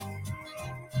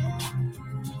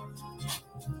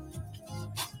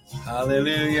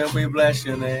Hallelujah, we bless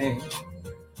your name.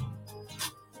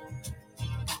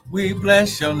 We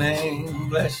bless your name,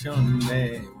 bless your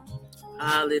name.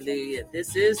 Hallelujah.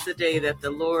 This is the day that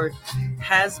the Lord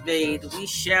has made. We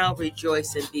shall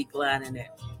rejoice and be glad in it.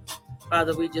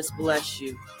 Father, we just bless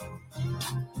you.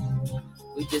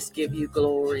 We just give you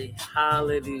glory.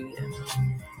 Hallelujah.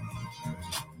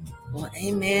 Well,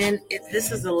 amen.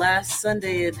 This is the last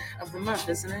Sunday of the month,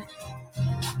 isn't it?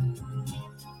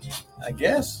 I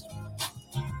guess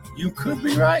you could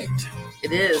be right.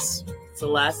 It is. It's the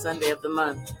last Sunday of the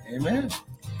month. Amen.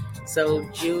 So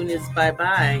June is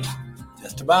bye-bye.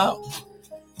 Just about.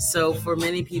 So for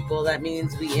many people, that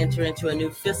means we enter into a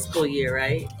new fiscal year,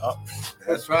 right? Oh,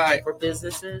 that's right. For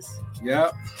businesses.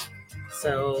 Yep.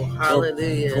 So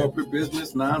hallelujah. Corporate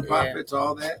business, nonprofits,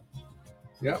 all that.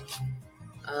 Yep.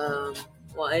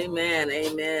 Well,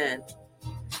 amen.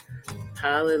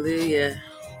 Hallelujah.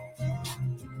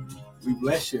 We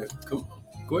bless you. Come on.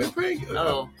 Go ahead, pray.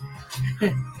 Oh.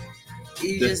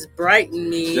 You just brighten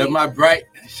me. That my bright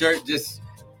shirt just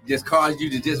caused you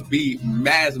to just be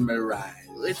mesmerized.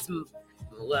 We'll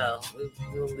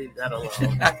leave that alone.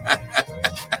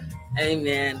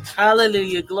 Amen.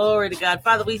 Hallelujah. Glory to God.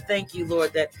 Father, we thank you,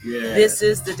 Lord, that this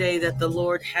is the day that the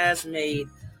Lord has made.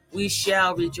 We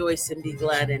shall rejoice and be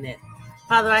glad in it.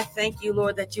 Father, I thank you,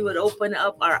 Lord, that you would open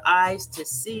up our eyes to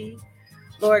see.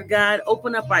 Lord God,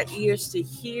 open up our ears to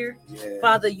hear. Yes.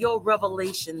 Father, your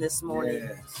revelation this morning.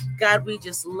 Yes. God, we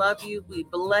just love you. We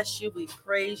bless you. We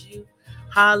praise you.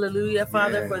 Hallelujah,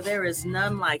 Father, for there is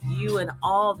none like you in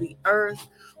all the earth.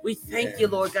 We thank you,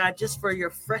 Lord God, just for your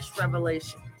fresh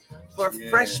revelation, for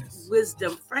fresh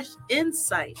wisdom, fresh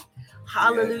insight.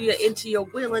 Hallelujah, into your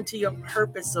will, into your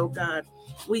purpose, oh God.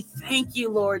 We thank you,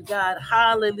 Lord God.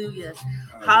 Hallelujah.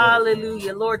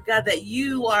 Hallelujah, Lord God, that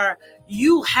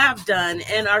you have done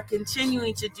and are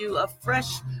continuing to do a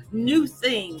fresh new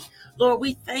thing. Lord,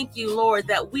 we thank you, Lord,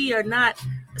 that we are not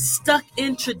stuck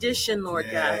in tradition, Lord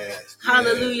God.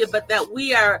 Hallelujah, but that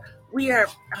we are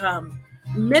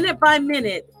minute by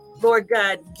minute, Lord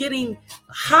God, getting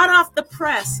hot off the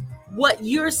press what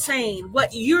you're saying,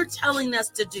 what you're telling us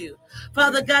to do.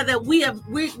 Father God, that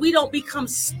we don't become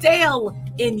stale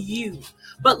in you,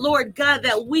 but Lord God,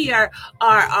 that we are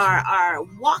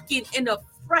walking in a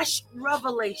fresh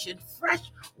revelation,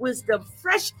 fresh wisdom,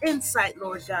 fresh insight,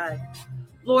 Lord God.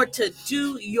 Lord, to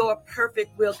do your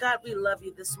perfect will. God, we love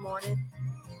you this morning.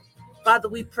 Father,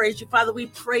 we praise you. Father, we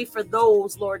pray for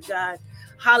those, Lord God,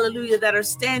 hallelujah, that are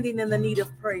standing in the need of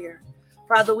prayer.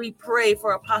 Father, we pray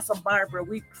for Apostle Barbara.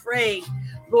 We pray,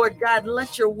 Lord God,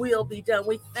 let your will be done.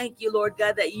 We thank you, Lord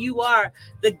God, that you are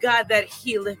the God that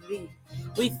healeth thee.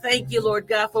 We thank you, Lord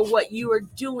God, for what you are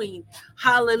doing,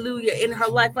 hallelujah, in her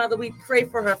life. Father, we pray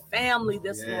for her family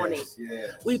this morning.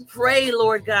 Yes. We pray,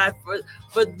 Lord God,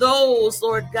 for those,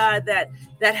 Lord God, that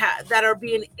are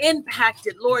being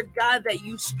impacted, Lord God, that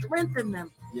you strengthen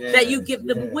them, that you give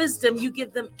them wisdom, you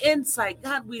give them insight.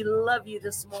 God, we love you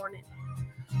this morning.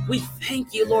 We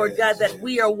thank you, Lord God, that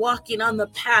we are walking on the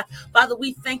path. Father,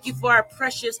 we thank you for our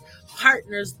precious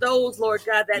partners, those, Lord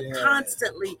God, that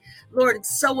constantly, Lord,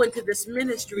 sow into this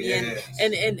ministry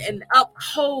and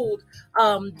uphold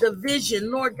the vision.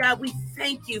 Lord God, we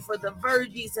thank you for the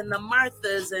Virgies and the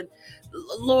Marthas, and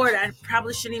Lord, I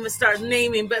probably shouldn't even start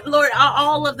naming, but Lord,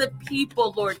 all of the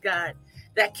people, Lord God,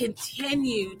 that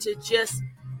continue to just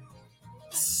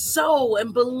sow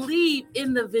and believe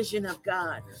in the vision of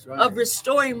God, of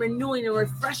restoring, renewing, and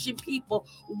refreshing people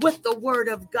with the word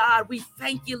of God. We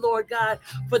thank you, Lord God,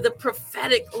 for the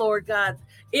prophetic, Lord God,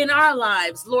 in our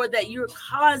lives, Lord, that you're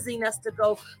causing us to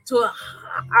go to a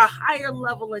higher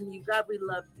level in you. God, we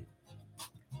love you.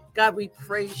 God, we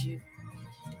praise you.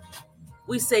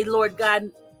 We say, Lord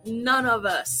God, none of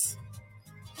us,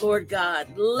 Lord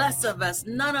God, less of us,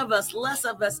 none of us, less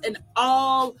of us, and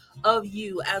all of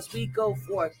you as we go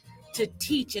forth to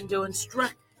teach and to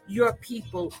instruct your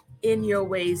people in your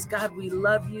ways. God, we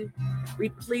love you. We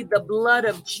plead the blood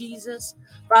of Jesus.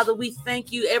 Father, we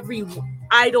thank you every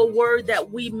idle word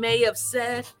that we may have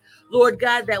said, Lord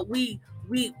God, that we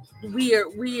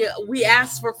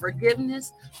ask for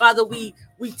forgiveness. Father, we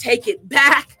take it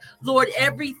back. Lord,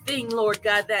 everything, Lord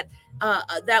God, that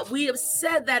we have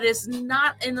said that is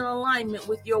not in alignment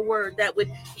with your word, that would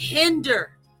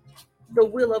hinder the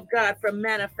will of God from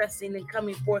manifesting and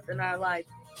coming forth in our life.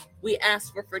 We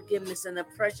ask for forgiveness in the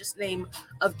precious name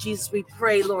of Jesus. We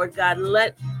pray, Lord God,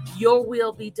 let your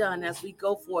will be done as we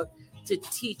go forth to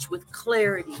teach with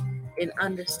clarity and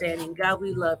understanding. God,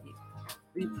 we love you.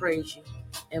 We praise you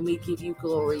and we give you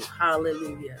glory.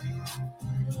 Hallelujah.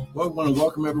 Well, we want to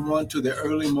welcome everyone to the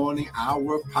early morning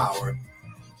hour of power.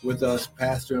 with us,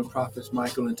 Pastor and Prophets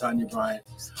Michael and Tanya Bryant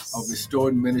of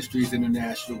Restored Ministries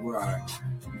International, where our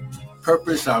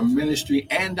purpose, our ministry,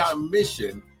 and our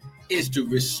mission is to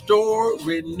restore,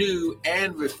 renew,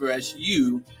 and refresh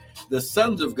you, the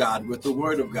sons of God, with the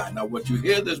word of God. Now, what you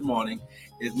hear this morning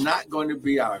is not going to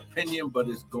be our opinion, but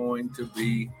it's going to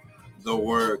be the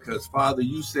word. Because, Father,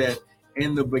 you said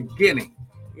in the beginning,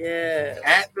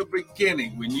 at the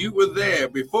beginning, when you were there,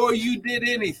 before you did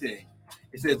anything,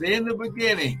 it says, in the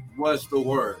beginning was the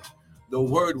word. The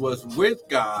word was with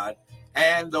God,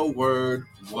 and the word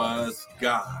was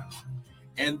God.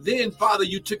 And then, Father,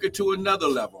 you took it to another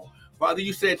level. Father,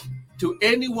 you said, to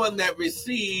anyone that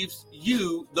receives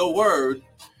you, the word,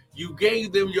 you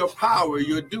gave them your power,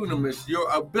 your dunamis, your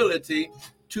ability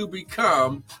to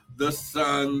become the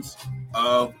sons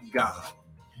of God.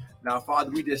 Now,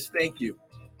 Father, we just thank you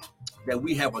that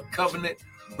we have a covenant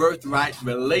birthright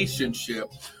relationship.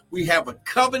 We have a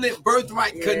covenant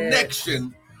birthright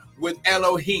connection with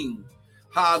Elohim.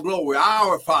 Glory,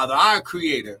 our Father, our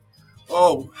Creator.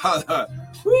 Oh, Father,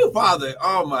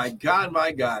 oh my God,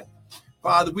 my God.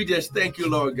 Father, we just thank you,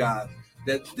 Lord God,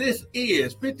 that this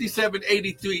is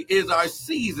 5783 is our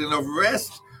season of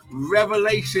rest,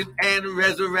 revelation, and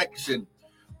resurrection.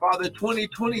 Father,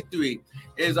 2023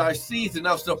 is our season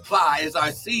of supply, is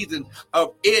our season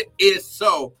of it is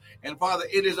so. And Father,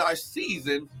 it is our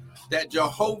season that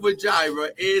Jehovah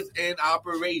Jireh is in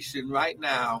operation right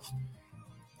now.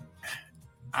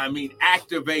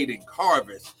 Activating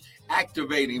harvest,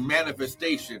 activating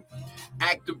manifestation,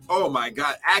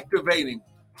 activating,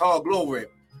 glory.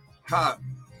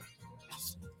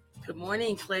 Good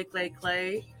morning,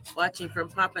 Clay, watching from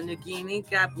Papua New Guinea.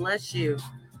 God bless you.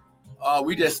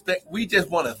 We just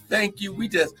want to thank you.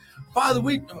 Father,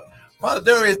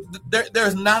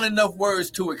 there's not enough words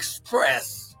to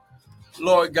express,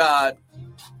 Lord God,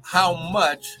 how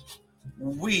much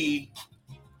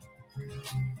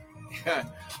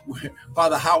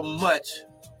Father, how much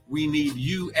we need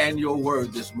you and your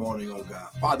word this morning, oh God.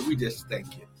 Father, we just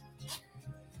thank you.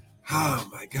 Oh,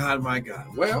 my God, my God.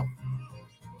 Well,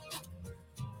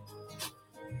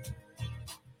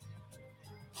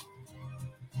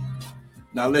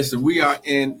 now listen,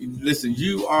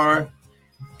 you are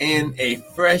in a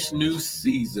fresh new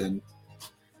season.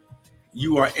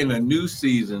 You are in a new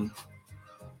season.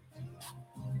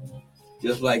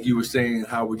 Just like you were saying,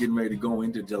 how we're getting ready to go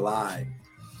into July.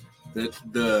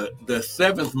 The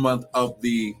seventh month of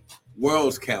the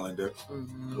world's calendar.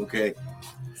 Mm-hmm. Okay.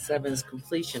 7 is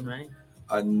completion, right?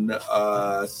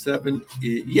 7,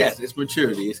 yes, it's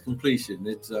maturity, it's completion,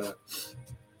 it's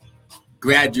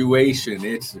graduation,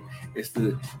 it's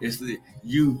the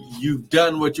you've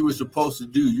done what you were supposed to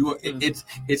do.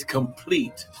 It's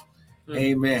complete. Mm-hmm.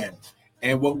 Amen.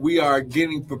 And what we are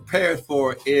getting prepared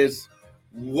for is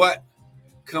what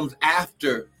comes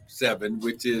after 7,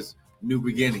 which is new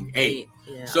beginning, 8.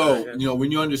 Yeah, so,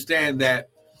 when you understand that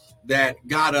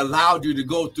God allowed you to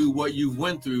go through what you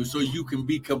went through so you can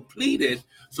be completed,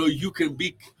 so you can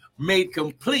be made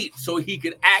complete, so he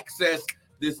can access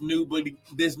this new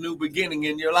beginning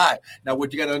in your life. Now,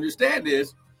 what you got to understand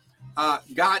is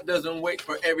God doesn't wait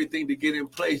for everything to get in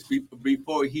place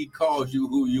before he calls you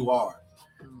who you are.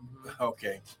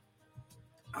 Okay.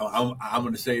 I'm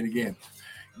going to say it again.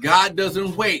 God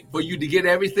doesn't wait for you to get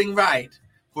everything right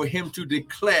for him to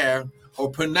declare or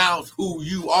pronounce who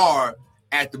you are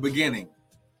at the beginning.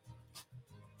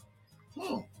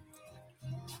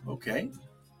 Okay.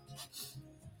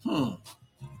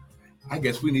 I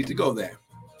guess we need to go there.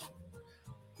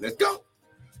 Let's go.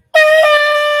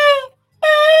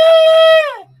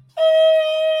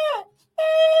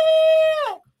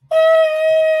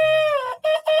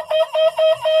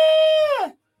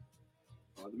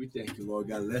 Father, we thank you, Lord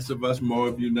God. Less of us, more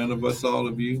of you, none of us, all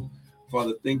of you.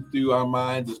 Father, think through our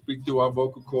minds and speak through our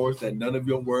vocal cords that none of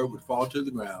your word would fall to the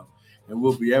ground. And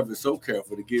we'll be ever so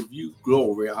careful to give you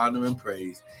glory, honor, and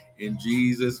praise in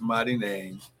Jesus' mighty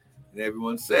name. And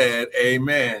everyone said,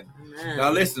 amen. Amen.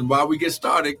 Now listen, while we get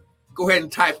started, go ahead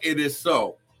and type "it is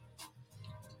so."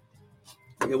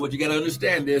 Okay, what you got to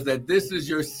understand is that this is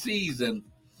your season.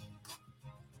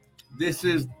 This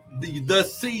is the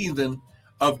season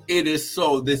of "it is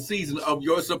so," the season of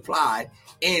your supply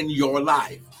in your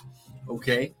life.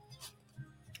 Okay.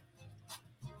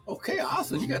 Okay,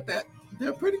 awesome. You got that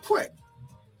there pretty quick.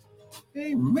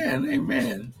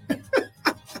 Amen.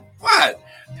 What?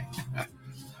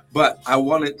 But I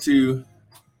wanted to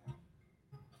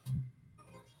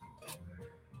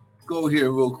go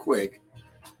here real quick.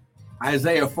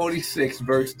 Isaiah 46,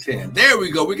 verse 10. There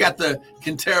we go. We got the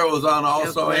Quinteros on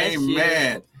also.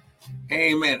 Amen.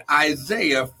 Amen.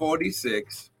 Isaiah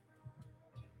 46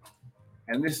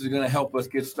 And this is going to help us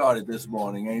get started this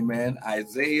morning. Amen.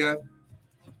 Isaiah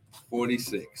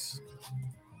 46.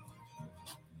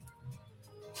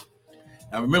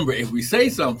 Now remember, if we say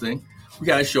something, we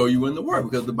got to show you in the word,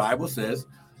 because the Bible says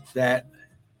that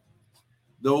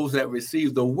those that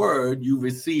receive the word, you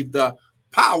receive the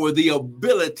power, the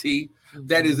ability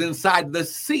that is inside the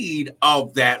seed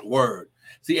of that word.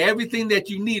 See, everything that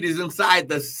you need is inside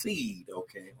the seed.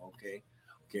 Okay.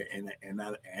 And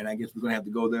I guess we're going to have to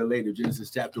go there later, Genesis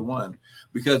chapter 1,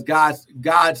 because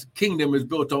God's kingdom is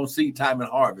built on seed time and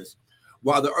harvest.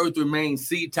 While the earth remains,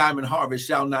 seed time and harvest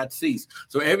shall not cease.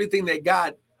 So everything that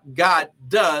God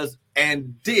does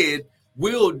and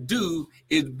will do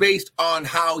is based on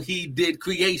how he did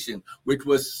creation, which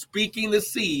was speaking the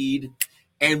seed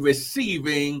and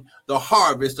receiving the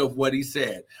harvest of what he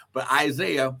said. But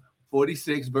Isaiah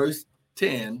 46 verse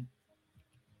 10.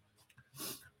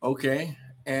 Okay.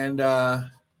 And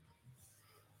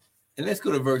let's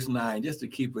go to verse 9 just to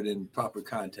keep it in proper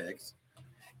context.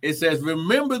 It says,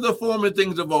 remember the former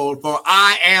things of old, for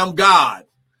I am God.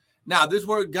 Now, this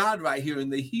word God right here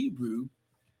in the Hebrew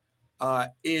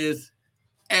is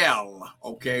El,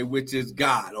 okay, which is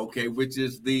God, okay, which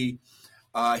is the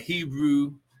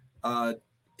Hebrew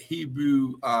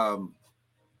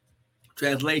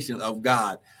translation of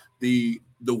God, the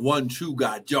one true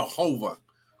God, Jehovah,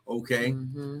 okay?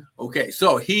 Mm-hmm. Okay,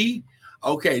 so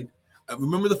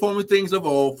remember the former things of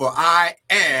old, for I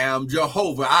am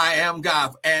Jehovah, I am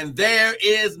God, and there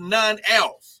is none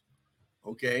else.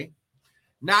 Okay?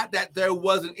 Not that there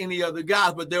wasn't any other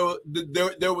gods, but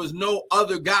there was no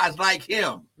other gods like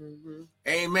him. Mm-hmm.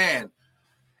 Amen.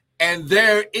 And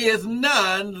there is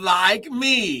none like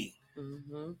me.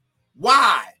 Mm-hmm.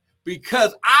 Why?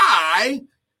 Because I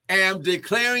am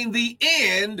declaring the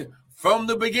end from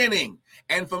the beginning,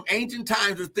 and from ancient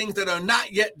times of things that are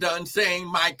not yet done, saying,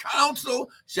 my counsel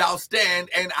shall stand,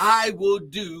 and I will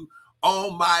do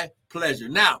all my pleasure.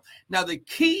 Now the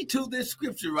key to this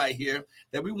scripture right here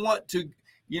that we want to,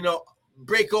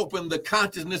 break open the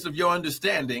consciousness of your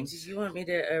understanding. Did you want me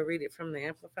to read it from the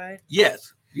Amplified?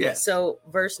 Yes. So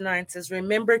verse 9 says,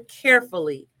 remember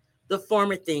carefully the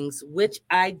former things which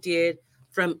I did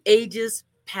from ages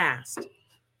past.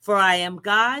 For I am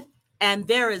God, and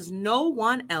there is no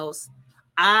one else.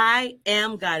 I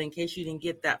am God, in case you didn't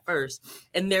get that first.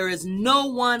 And there is no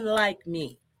one like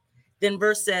me. Then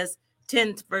verse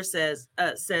 10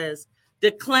 says,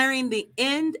 declaring the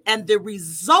end and the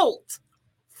result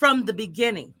from the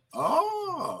beginning.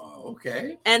 Oh,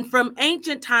 okay. And from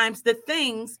ancient times, the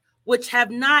things which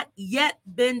have not yet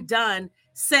been done,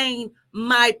 saying,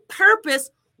 my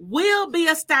purpose will be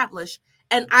established,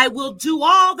 and I will do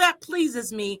all that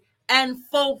pleases me and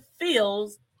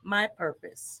fulfills my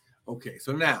purpose. Okay,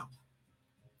 so now,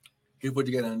 here's what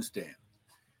you got to understand.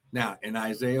 Now, in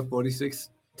Isaiah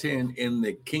 46:10, in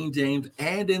the King James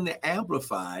and in the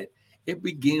Amplified, it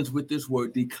begins with this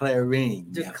word declaring.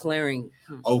 Declaring.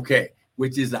 Okay,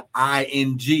 which is an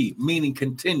ing, meaning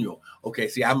continual. Okay,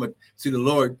 see, the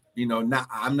Lord,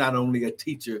 I'm not only a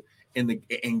teacher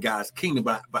in God's kingdom,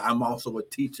 but I'm also a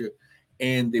teacher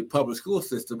in the public school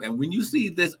system. And when you see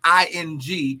this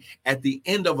ing at the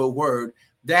end of a word,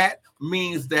 that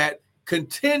means that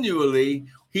continually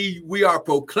we are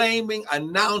proclaiming,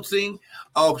 announcing,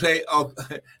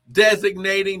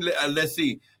 designating,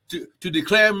 to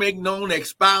declare, make known,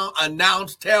 expound,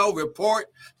 announce, tell,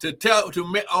 report, to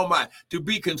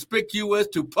be conspicuous,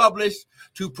 to publish,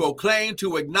 to proclaim,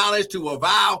 to acknowledge, to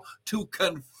avow, to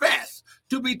confess,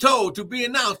 to be told, to be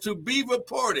announced, to be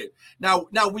reported. Now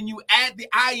when you add the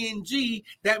ing,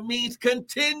 that means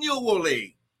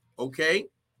continually. Okay.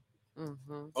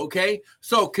 Mm-hmm. Okay.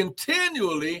 So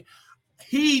continually,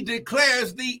 he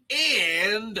declares the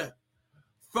end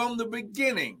from the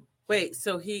beginning. Wait,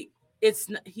 so he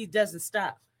doesn't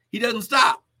stop. He doesn't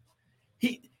stop.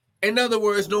 In other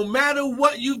words, no matter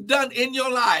what you've done in your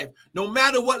life, no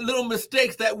matter what little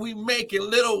mistakes that we make and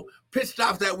little pit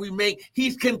stops that we make,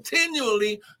 he's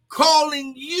continually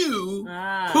calling you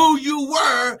who you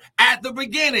were at the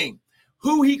beginning,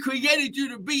 who he created you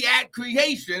to be at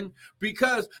creation,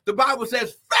 because the Bible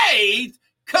says faith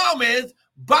cometh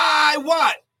by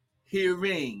what?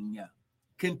 Hearing.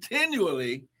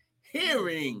 Continually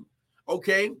hearing.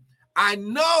 Okay? I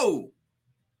know.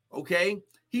 Okay?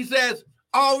 He says,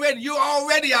 you're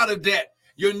already out of debt.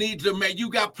 Your needs are met.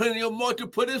 You got plenty of more to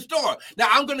put in store. Now,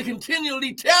 I'm going to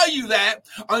continually tell you that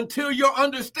until your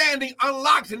understanding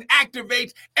unlocks and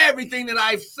activates everything that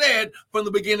I've said from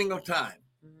the beginning of time.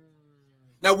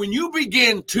 Now, when you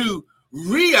begin to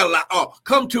realize or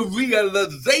come to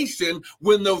realization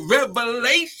when the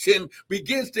revelation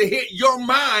begins to hit your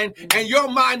mind and your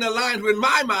mind aligns with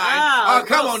my mind.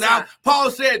 Come on now. Paul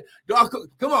said,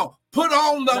 come on, put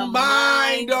on the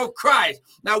mind of Christ.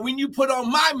 Now, when you put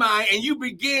on my mind and you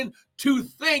begin to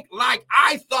think like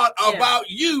I thought about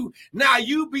you, now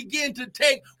you begin to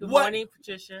take morning,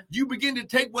 Patricia. You begin to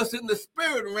take what's in the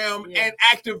spirit realm and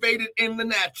activate it in the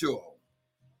natural.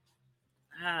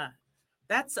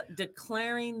 That's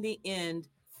declaring the end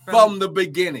from the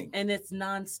beginning. And it's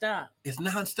nonstop. It's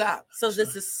nonstop. So this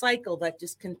is a cycle that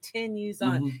just continues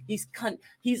on.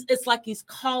 It's like he's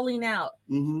calling out.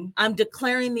 I'm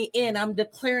declaring the end. I'm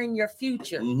declaring your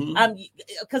future.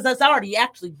 Because that's already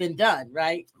actually been done,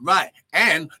 right? Right.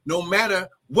 And no matter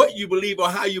what you believe or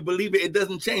how you believe it, it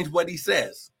doesn't change what he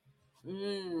says.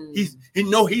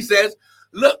 He says,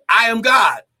 look, I am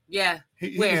God. Yeah.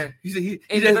 Where?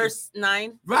 In verse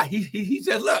 9? Right. He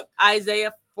says, look.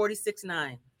 Isaiah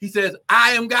 46:9. He says,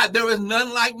 I am God. There is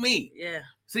none like me. Yeah.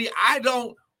 See, I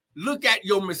don't look at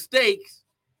your mistakes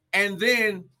and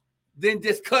then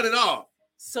just cut it off.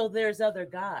 So there's other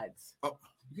gods. Oh,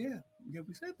 yeah. Yeah,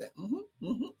 we said that.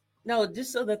 No,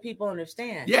 just so that people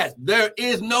understand. Yes, there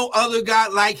is no other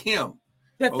God like him.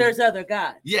 But there's other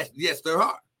gods. Yes, there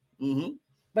are.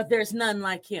 But there's none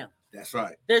like him. That's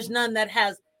right. There's none that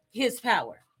has his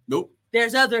power. Nope.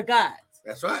 There's other gods.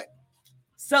 That's right.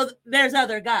 So there's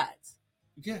other gods.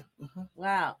 Yeah.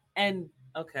 Wow. And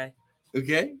okay.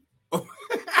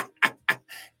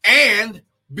 And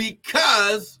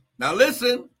because, now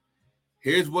listen,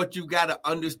 here's what you got to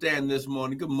understand this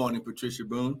morning. Good morning, Patricia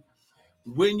Boone.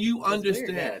 When you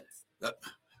understand.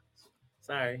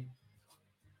 Sorry.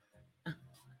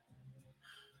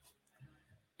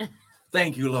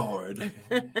 Thank you, Lord.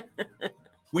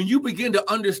 When you begin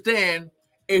to understand,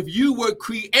 if you were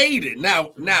created,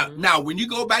 now, when you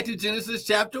go back to Genesis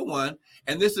chapter 1,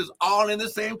 and this is all in the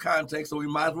same context, so we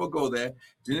might as well go there.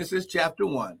 Genesis chapter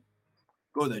 1.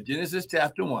 Go there, Genesis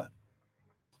chapter 1.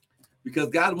 Because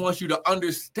God wants you to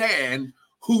understand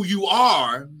who you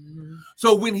are.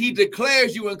 So when he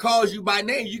declares you and calls you by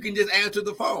name, you can just answer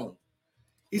the phone.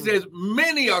 He says,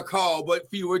 many are called, but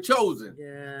few are chosen.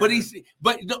 Yeah. But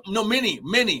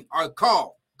many are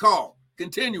called,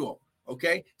 continual.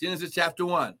 Okay, Genesis chapter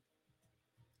 1.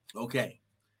 Okay,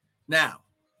 now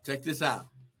check this out.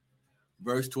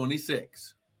 Verse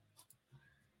 26.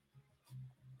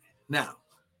 Now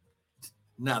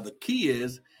the key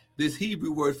is this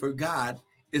Hebrew word for God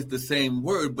is the same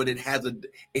word, but it has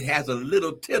a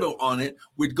little tittle on it,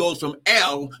 which goes from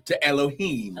El to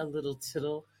Elohim. A little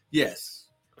tittle. Yes.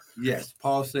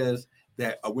 Paul says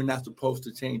that we're not supposed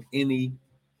to change any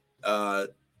dots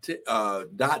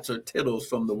or tittles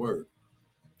from the word.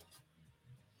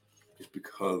 Just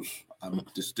because I'm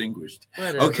distinguished.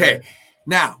 Whatever. Okay.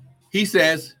 Now, he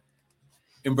says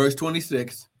in verse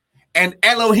 26, and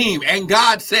Elohim, and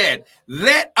God said,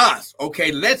 let us,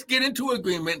 let's get into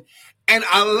agreement and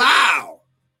allow,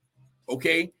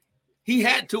 he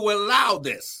had to allow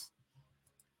this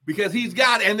because he's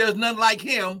God and there's none like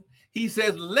him. He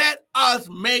says, let us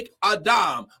make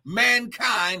Adam,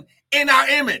 mankind, in our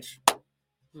image.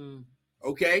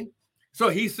 Okay? So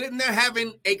he's sitting there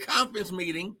having a conference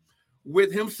meeting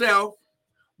with himself,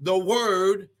 the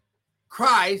Word,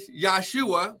 Christ,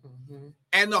 Yahshua,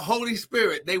 and the Holy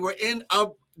Spirit. They were in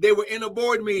a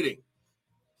board meeting.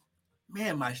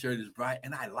 Man, my shirt is bright,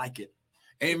 and I like it.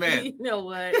 Amen. You know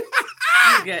what?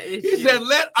 He said,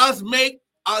 let us make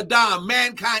Adam,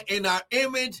 mankind, in our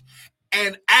image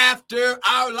and after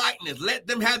our likeness. Let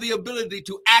them have the ability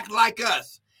to act like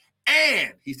us.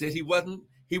 And he said he wasn't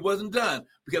done,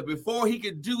 because before he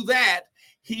could do that,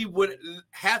 he would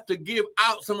have to give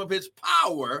out some of his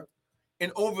power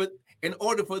in order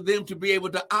for them to be able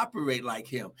to operate like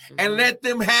him. And let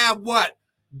them have what?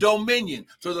 Dominion.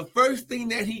 So the first thing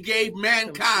that he gave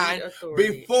mankind,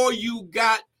 before you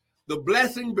got the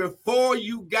blessing, before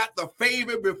you got the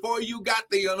favor, before you got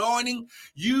the anointing,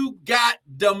 you got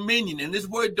dominion. And this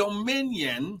word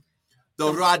dominion,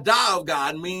 the Radah of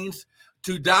God, means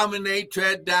to dominate,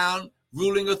 tread down,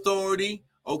 ruling authority.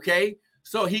 Okay?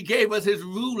 So he gave us his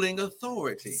ruling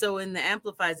authority. So in the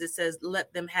Amplifies, it says,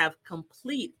 let them have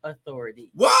complete authority.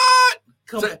 What?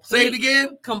 Say it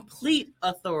again. Complete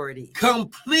authority.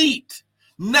 Complete.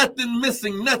 Nothing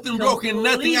missing, nothing broken,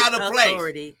 nothing out of place.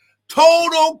 Authority.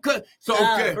 Total.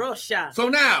 So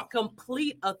now.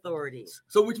 Complete authority.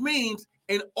 So which means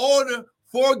in order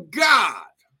for God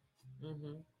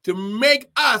to make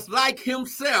us like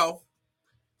himself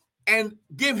and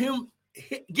give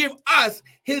us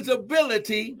his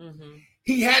ability,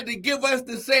 he had to give us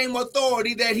the same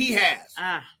authority that he has.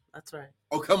 That's right.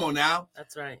 Oh, come on now.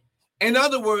 That's right. In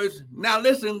other words, now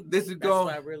listen, this is That's going.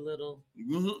 why we're little.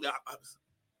 Mm-hmm.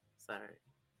 Sorry.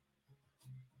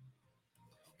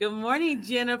 Good morning,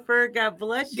 Jennifer. God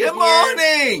bless you. Good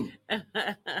morning.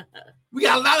 We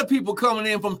got a lot of people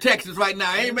coming in from Texas right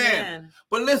now. Amen.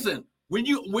 But listen, when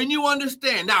you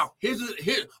understand, now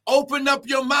here, open up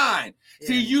your mind. Yeah.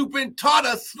 See, you've been taught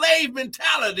a slave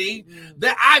mentality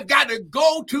that I've got to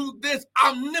go to this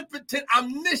omnipotent,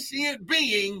 omniscient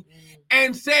being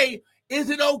and say, is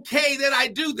it okay that I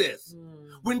do this?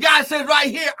 When God says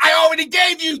right here, I already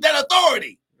gave you that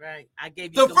authority. Right. I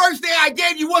gave you the first thing I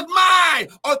gave you was my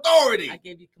authority. I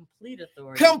gave you complete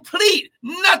authority. Complete.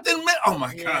 Nothing. Oh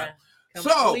my God.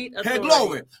 So, hey,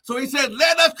 glory. So he said,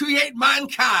 let us create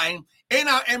mankind in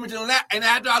our image and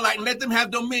after our likeness, and let them have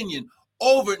dominion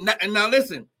over. And now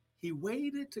listen, he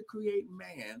waited to create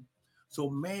man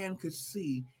so man could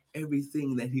see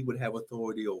everything that he would have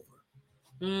authority over.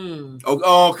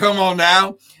 Oh, come on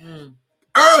now.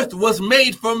 Earth was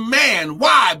made for man.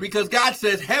 Why? Because God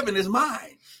says heaven is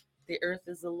mine. The earth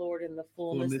is the Lord and the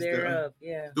fullness thereof.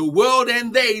 Yeah. The world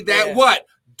and they that what?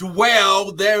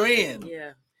 Dwell therein.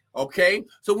 Yeah. Okay?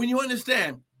 So when you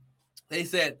understand, they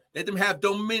said, let them have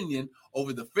dominion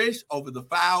over the fish, over the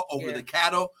fowl, over the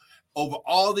cattle, over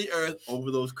all the earth, over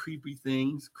those creeping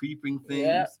things.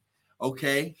 Yeah.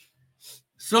 Okay?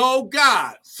 So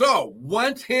God,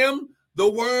 once him, the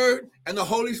word, and the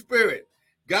Holy Spirit,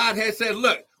 God has said,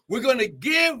 look, we're going to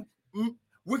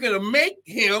make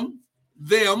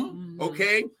them,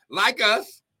 okay, like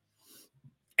us,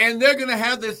 and they're going to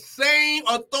have the same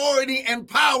authority and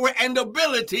power and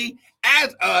ability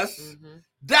as us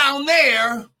down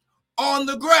there on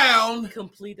the ground.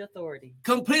 Complete authority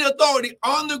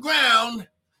on the ground,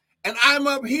 and I'm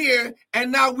up here,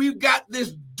 and now we've got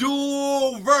this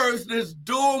dual verse, this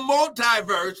dual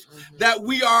multiverse that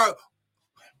we are.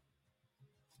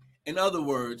 In other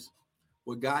words,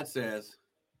 what God says,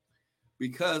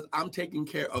 because I'm taking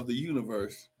care of the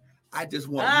universe, I just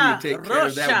want you to take care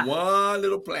of that one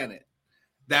little planet.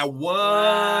 That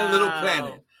one little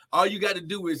planet. All you got to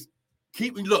do is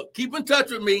keep in touch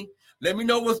with me. Let me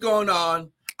know what's going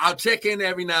on. I'll check in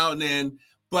every now and then,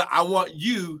 but I want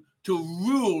you to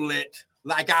rule it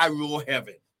like I rule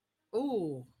heaven.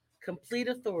 Ooh, complete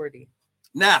authority.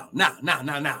 Now.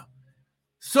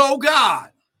 So God,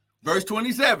 verse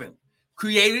 27,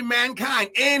 created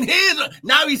mankind in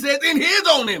now he says in his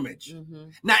own image.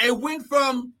 Now it went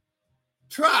from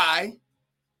tri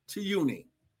to uni,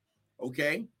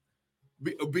 okay?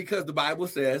 Because the Bible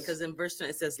says. Because in verse 20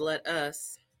 it says, let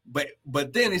us.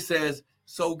 But then it says,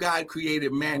 so God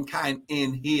created mankind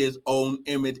in his own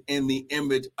image, in the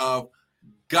image of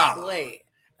God. Wait.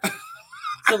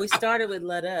 So we started with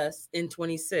let us in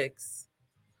 26.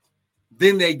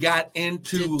 Then they got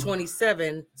into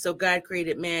 27. So God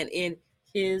created man in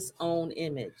his own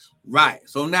image. Right.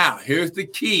 So now here's the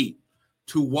key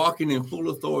to walking in full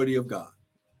authority of God.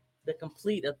 The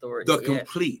complete authority.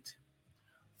 Complete.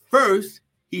 First,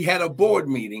 he had a board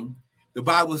meeting. The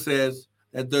Bible says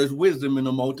that there's wisdom in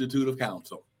a multitude of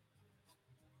counsel.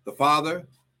 The Father,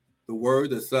 the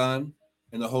Word, the Son,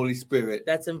 and the Holy Spirit.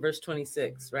 That's in verse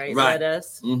 26, right? Right. Let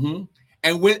us.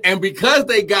 And because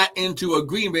they got into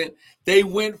agreement, they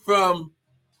went from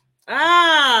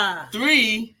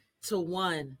 3 to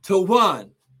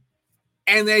 1.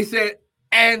 And they said,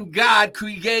 and God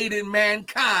created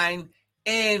mankind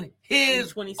in his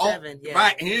 27, own,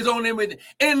 right, in his own image,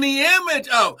 in the image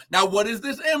of. Now, what is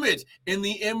this image? In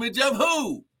the image of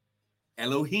who?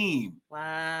 Elohim.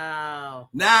 Wow.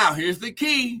 Now, here's the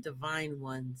key. Divine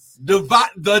ones. The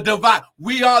divine.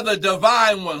 We are the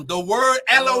divine ones. The word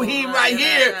Elohim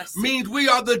here means we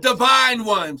are the divine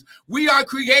ones. We are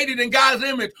created in God's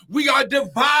image. We are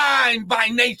divine by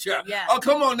nature. Yeah. Oh,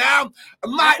 come on now.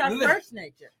 That's our first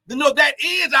nature. No, that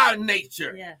is our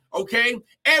nature. Yeah. Okay?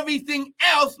 Everything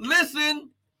else,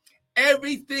 listen,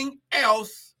 everything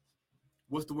else,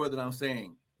 what's the word that I'm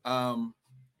saying?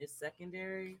 It's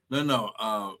secondary.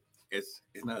 No. It's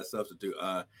not a substitute.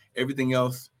 Everything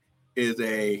else is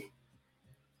a.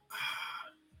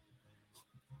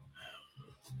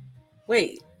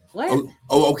 Wait, what?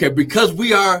 Okay. Because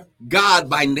we are God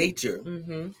by nature.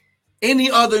 Any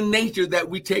other nature that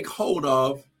we take hold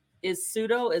of is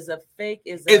pseudo. Is a fake.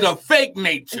 Is a fake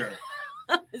nature.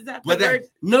 Is that the word?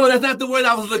 No, that's not the word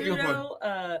I was looking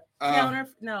for.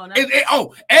 Counterfeit. No.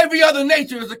 Every other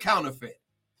nature is a counterfeit.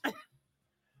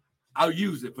 I'll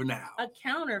use it for now. A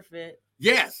counterfeit?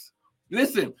 Yes.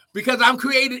 Listen, because I'm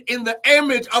created in the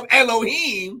image of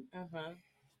Elohim,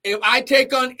 if I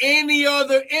take on any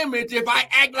other image, if I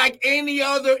act like any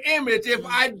other image, if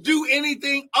I do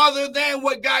anything other than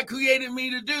what God created me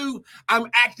to do, I'm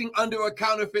acting under a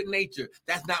counterfeit nature.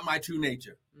 That's not my true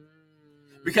nature.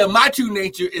 Because my true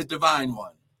nature is divine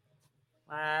one.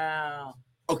 Wow.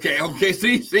 Okay,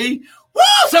 see? Woo,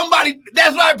 somebody,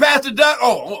 that's right, Pastor Doug.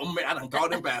 Oh man, I done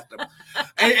called him Pastor.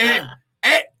 and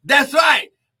that's right.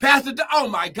 Pastor, oh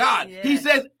my God. Yeah. He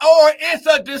says, or it's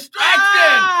a distraction.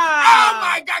 Oh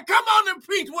my God. Come on and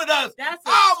preach with us. That's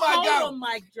my God.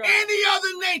 Mic drop. Any other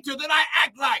nature that I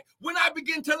act like, when I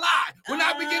begin to lie, when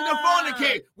I begin to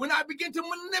fornicate, when I begin to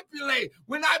manipulate,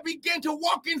 when I begin to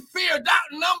walk in fear,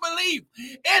 doubt, and unbelief,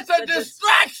 it's a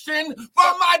distraction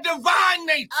from my divine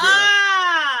nature.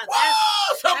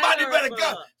 Whoa, somebody better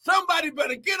go. Somebody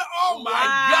better get it. Oh my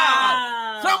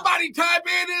God. Somebody type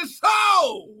in is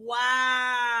so.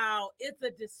 Wow. It's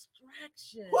a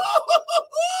distraction.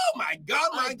 Oh my God,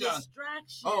 my God.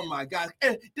 Distraction. Oh my God.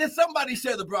 Did somebody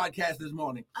share the broadcast this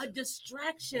morning? A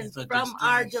distraction from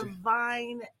our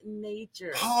divine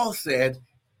nature. Paul said,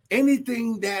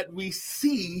 anything that we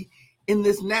see in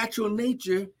this natural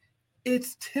nature,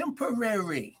 it's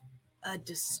temporary. A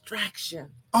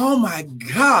distraction. Oh my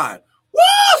God.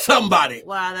 Woo, somebody.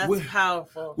 Wow, that's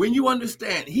powerful. When you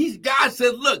understand, God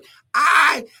said, look,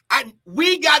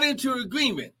 we got into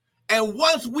agreement. And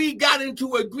once we got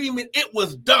into agreement, it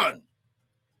was done.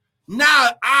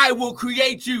 Now I will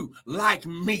create you like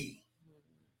me.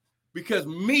 Because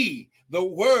me, the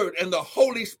Word and the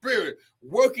Holy Spirit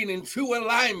working in true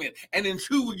alignment and in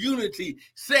true unity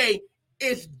say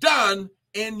it's done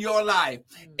in your life.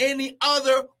 Any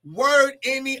other word,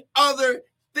 any other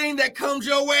thing that comes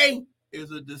your way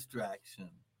is a distraction.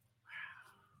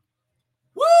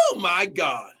 Woo, my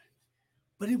God.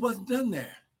 But he wasn't done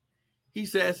there. He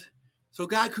says, so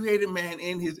God created man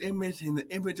in his image. In the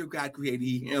image of God created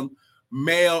he him,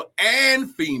 male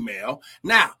and female.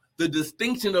 Now, the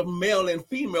distinction of male and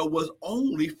female was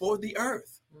only for the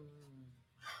earth.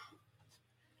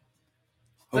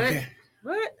 Okay.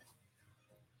 What?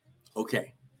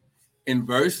 Okay. In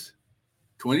verse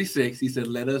 26, he said,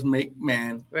 let us make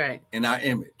man in our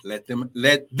image. Let them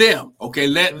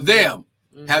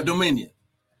have dominion.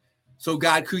 So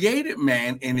God created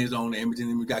man in his own image, and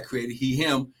then God created he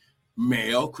him,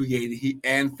 male created he,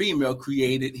 and female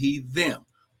created he them.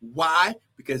 Why?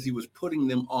 Because he was putting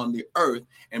them on the earth,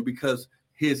 and because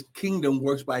his kingdom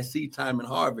works by seed time and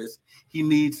harvest, he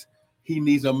needs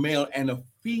a male and a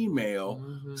female.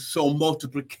 So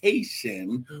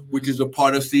multiplication, which is a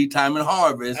part of seed time and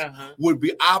harvest, would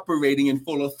be operating in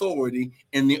full authority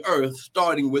in the earth,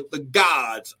 starting with the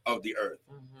gods of the earth.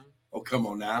 Oh, come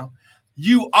on now.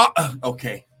 You are,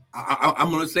 okay, I'm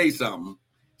going to say something.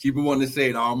 She's been wanting to say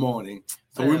it all morning,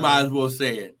 so we might as well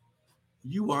say it.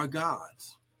 You are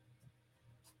gods.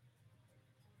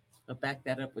 I'll back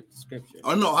that up with the scripture.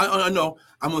 Oh, no, I know.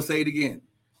 I'm going to say it again.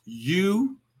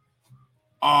 You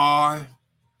are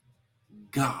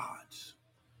gods.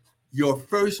 Your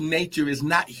first nature is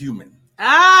not human.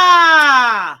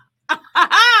 Oh,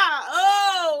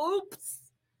 oops.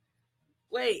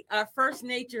 Wait, our first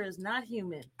nature is not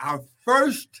human. Our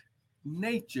first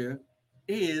nature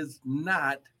is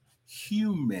not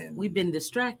human. We've been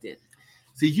distracted.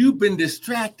 See, you've been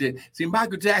distracted. See,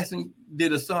 Michael Jackson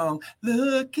did a song,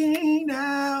 looking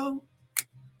out,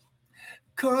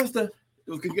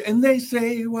 and they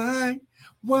say, why?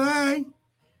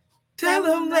 Tell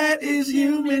them that is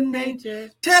human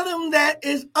nature. Tell them that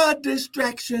is a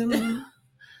distraction.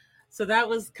 So that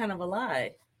was kind of a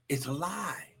lie. It's a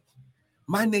lie.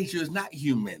 My nature is not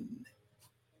human.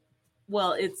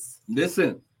 Well, it's...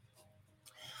 Listen,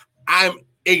 I'm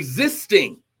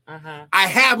existing. I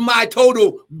have my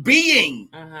total being.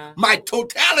 My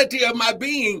totality of my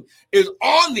being is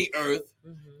on the earth.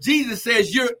 Jesus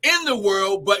says you're in the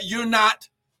world, but you're not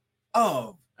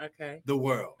of the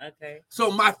world.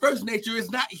 So my first nature is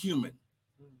not human.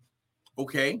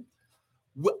 Okay?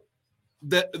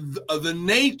 The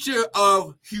nature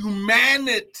of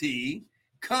humanity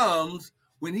comes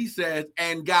when he says,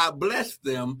 and God blessed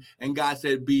them, and God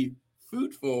said, be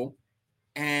fruitful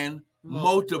and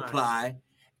multiply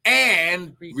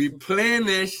and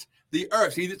replenish the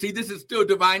earth. See, this is still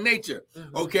divine nature,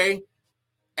 okay?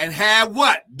 And have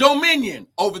what? Dominion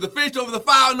over the fish, over the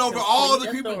fowl, and over all the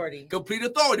creatures. Complete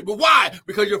authority. But why?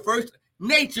 Because your first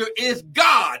nature is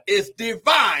God. It's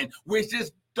divine, which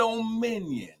is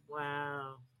dominion.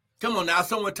 Wow. Come on now,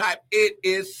 someone type, it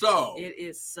is so. It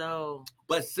is so.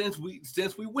 But since we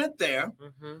went there,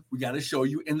 we got to show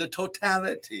you in the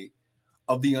totality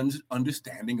of the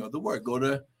understanding of the word. Go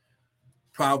to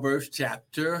Proverbs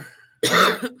chapter.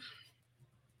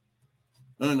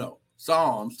 No.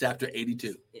 Psalms chapter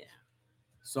 82. Yeah.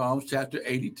 Psalms chapter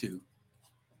 82.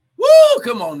 Woo!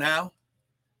 Come on now.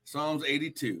 Psalms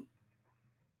 82.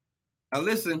 Now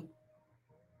listen.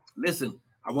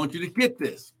 I want you to get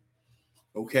this.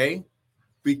 Okay?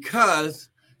 Because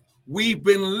we've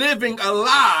been living a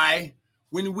lie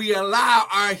when we allow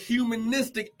our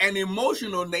humanistic and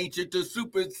emotional nature to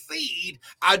supersede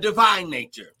our divine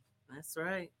nature. That's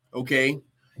right. Okay?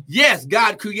 Yes,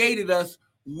 God created us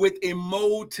with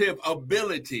emotive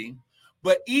ability,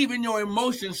 but even your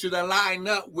emotions should align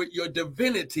up with your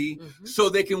divinity so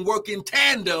they can work in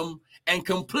tandem and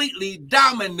completely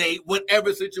dominate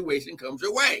whatever situation comes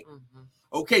your way.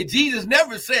 Okay, Jesus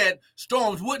never said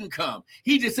storms wouldn't come.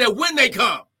 He just said when they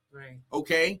come. Right.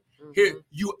 Okay? Here,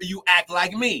 you act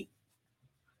like me.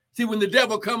 See, when the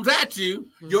devil comes at you,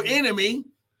 your enemy,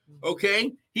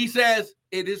 okay, he says,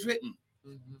 it is written.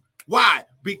 Why?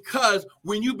 Because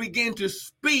when you begin to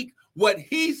speak what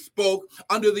he spoke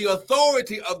under the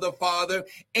authority of the Father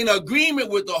in agreement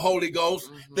with the Holy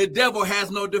Ghost, the devil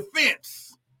has no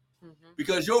defense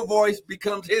because your voice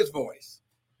becomes his voice.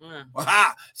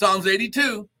 Aha! Psalms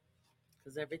 82.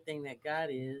 Because everything that God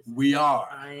is, we are.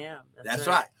 I am. That's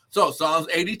right. So Psalms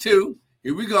 82.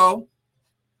 Here we go.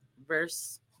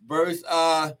 Verse.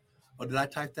 Oh, did I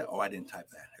type that? Oh, I didn't type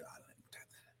that.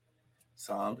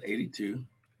 Psalms 82.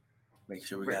 Make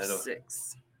sure we got it over.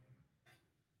 6.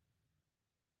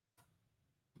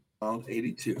 Psalms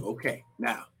 82. Okay.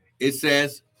 Now it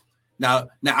says, now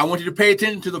I want you to pay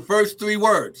attention to the first 3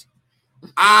 words.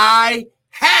 I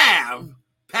have,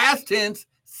 past tense,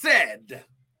 said.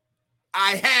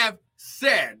 I have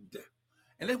said.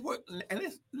 And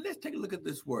let's take a look at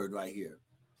this word right here.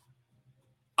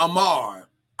 Amar.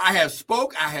 I have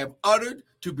spoke, I have uttered,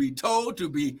 to be told, to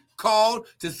be called,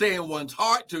 to say in one's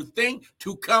heart, to think,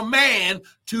 to command,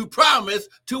 to promise,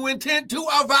 to intend, to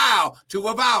avow, to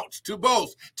avouch, to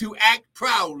boast, to act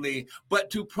proudly,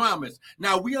 but to promise.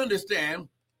 Now we understand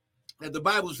that the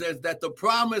Bible says that the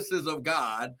promises of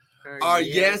God are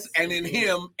yes, and in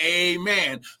him,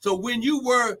 amen. So when you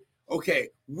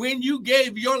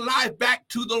gave your life back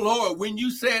to the Lord, when you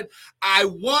said, I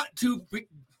want to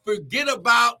forget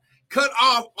about, cut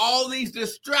off all these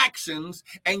distractions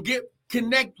and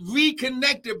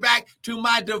reconnected back to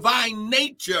my divine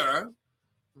nature.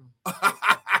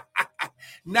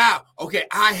 Now, okay,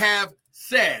 I have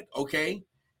said, okay,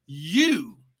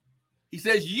 he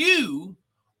says you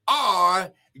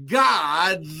are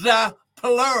God's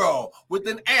plural with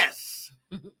an S,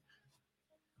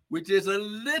 which is a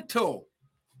little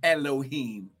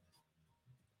Elohim,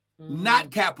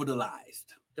 not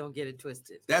capitalized. Don't get it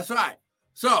twisted. That's right.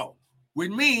 So, which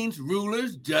means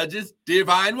rulers, judges,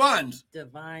 divine ones.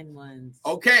 Divine ones.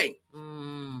 Okay.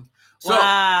 So,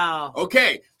 wow.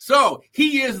 Okay. So,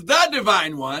 he is the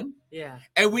divine one. Yeah.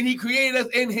 And when he created us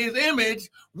in his image,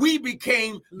 we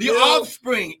became the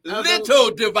offspring,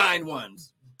 little divine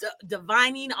ones.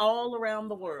 Divining all around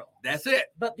the world. That's it.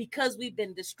 But because we've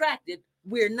been distracted,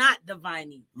 we're not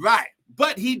divining. Right.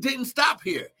 But he didn't stop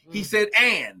here. He said,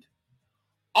 and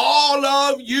all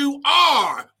of you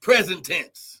are present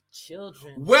tense.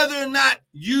 Children. Whether or not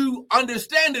you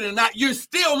understand it or not, you're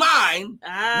still mine.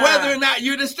 Whether or not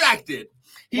you're distracted.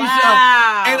 He said,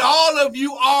 and all of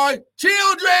you are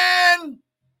children.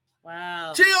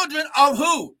 Wow. Children of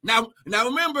who? Now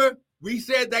remember, we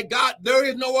said that God, there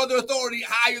is no other authority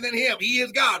higher than him. He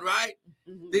is God, right?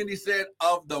 Then he said,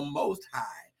 of the Most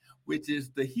High, which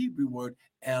is the Hebrew word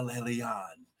El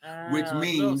Elyon, which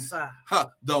means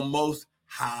the Most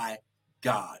High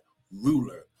God,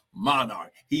 ruler,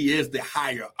 monarch. He is the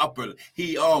higher upper.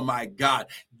 Oh my God,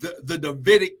 the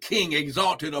Davidic king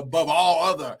exalted above all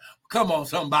other. Come on,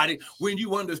 somebody. When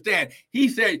you understand, he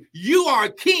said, you are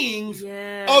kings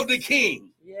of the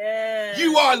king. Yes.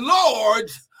 You are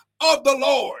lords of the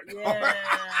Lord.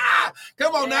 Yes.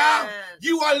 Come on now.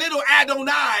 You are little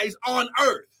Adonais on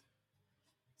earth.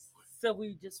 So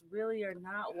we just really are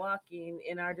not walking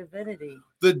in our divinity.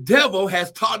 The devil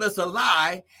has taught us a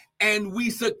lie, and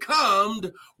we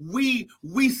succumbed. We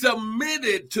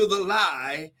submitted to the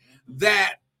lie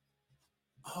that,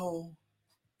 oh,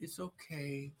 it's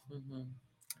okay.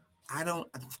 I don't.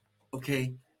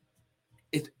 Okay,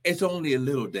 it's only a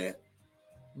little, Dad.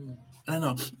 I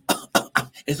know.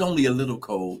 It's only a little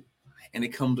cold, and it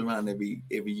comes around every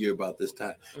year about this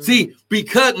time. See,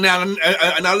 because now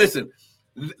listen.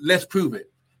 Let's prove it.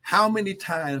 How many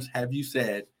times have you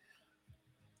said,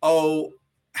 oh,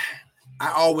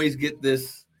 I always get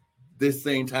this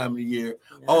same time of the year.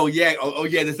 Yeah. Oh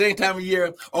yeah, the same time of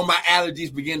year, my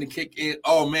allergies begin to kick in.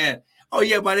 Oh man. Oh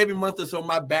yeah, about every month or so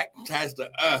my back tries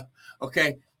to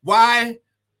okay. Why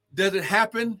does it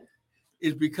happen?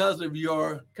 is because of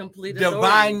your complete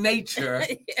divine authority. nature.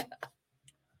 Yeah.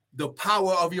 The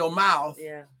power of your mouth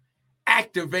Yeah.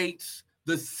 activates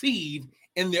the seed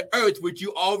in the earth, which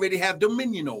you already have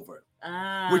dominion over,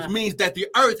 which means that the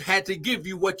earth had to give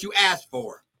you what you asked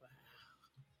for.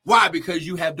 Why? Because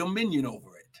you have dominion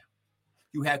over it.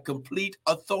 You have complete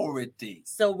authority.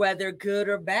 So whether good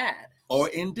or bad. Or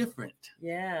indifferent.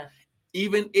 Yeah.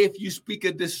 Even if you speak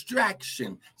a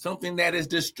distraction, something that is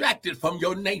distracted from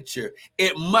your nature,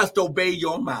 it must obey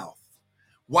your mouth.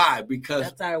 Why?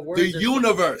 Because the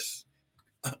universe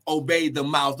obeyed the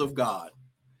mouth of God.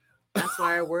 That's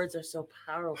why our words are so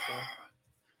powerful.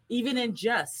 Even in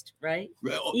jest, right?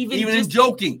 Even in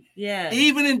joking. Yeah.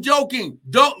 Even in joking.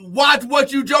 Don't watch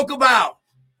what you joke about.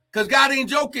 Because God ain't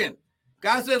joking.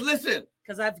 God says, listen.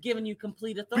 Because I've given you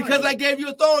complete authority. Because I gave you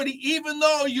authority, even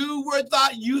though you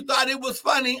thought it was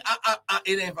funny.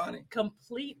 It ain't funny.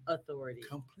 Complete authority.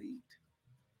 Complete.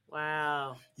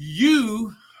 Wow.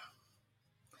 You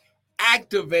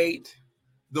activate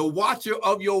the watcher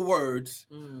of your words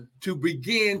to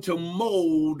begin to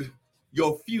mold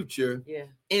your future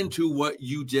into what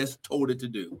you just told it to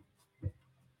do.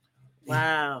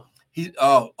 Wow.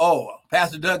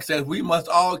 Pastor Doug says we must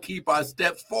all keep our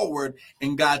steps forward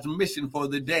in God's mission for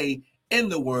the day in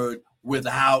the word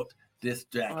without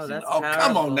distraction.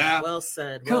 Come on now. Well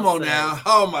said. Come on now.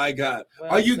 Oh my God.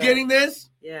 Are you getting this?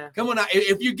 Yeah. Come on now.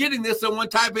 If you're getting this, someone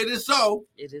type it is so.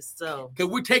 It is so. Because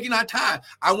we're taking our time.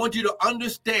 I want you to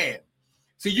understand.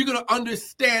 So you're going to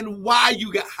understand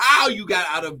how you got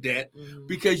out of debt,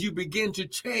 because you begin to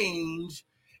change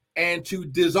and to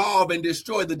dissolve and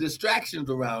destroy the distractions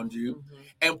around you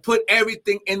and put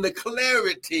everything in the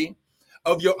clarity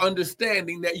of your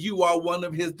understanding that you are one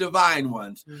of his divine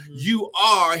ones. You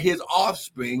are his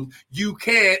offspring. You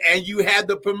can and you have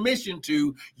the permission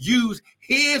to use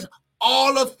his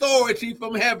all authority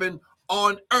from heaven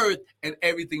on earth, and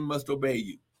everything must obey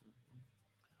you.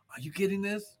 Are you getting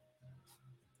this?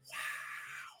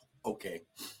 Wow. Okay.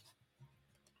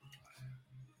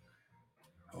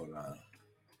 Hold on.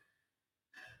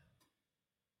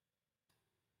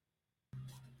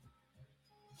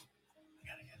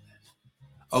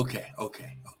 Okay.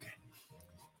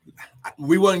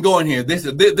 We wasn't going here. This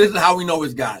is how we know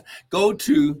it's God. Go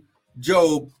to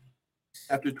Job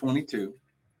chapter 22.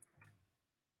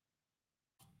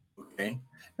 Okay.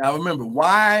 Now remember,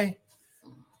 why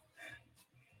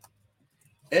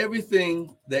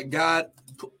everything that God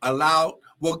allowed,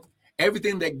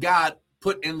 everything that God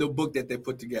put in the book that they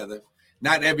put together,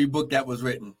 not every book that was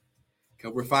written,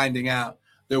 because we're finding out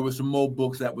there were some more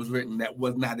books that was written that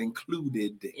was not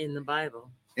included in the Bible.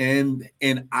 In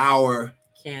our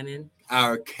canon,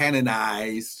 our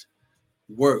canonized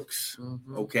works.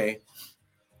 Okay.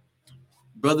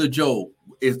 Brother Job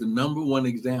is the number one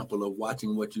example of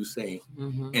watching what you say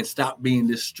and stop being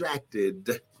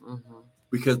distracted,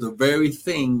 because the very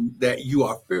thing that you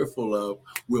are fearful of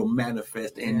will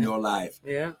manifest in your life.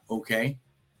 Yeah. Okay.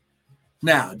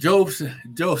 Now, Job said,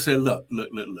 look.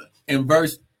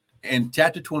 In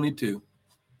chapter 22,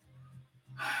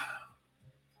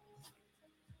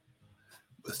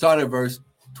 start at verse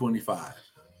 25.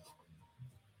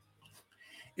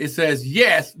 It says,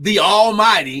 yes, the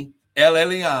Almighty, El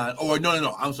Elyon, or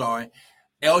no, I'm sorry,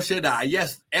 El Shaddai.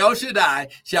 Yes, El Shaddai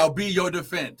shall be your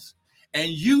defense, and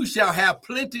you shall have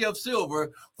plenty of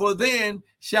silver, for then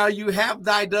shall you have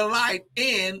thy delight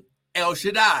in El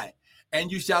Shaddai. And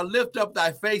you shall lift up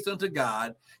thy face unto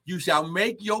God. You shall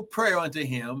make your prayer unto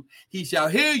him. He shall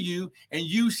hear you, and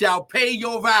you shall pay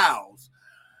your vows.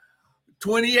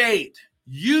 28.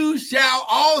 You shall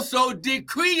also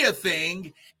decree a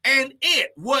thing, and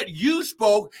it, what you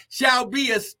spoke, shall be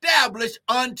established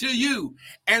unto you,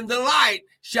 and the light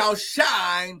shall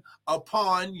shine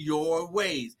upon your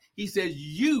ways. He says,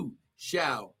 you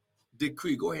shall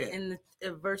decree. Go ahead. In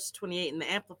verse 28 in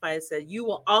the Amplified, said, you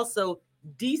will also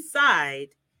decide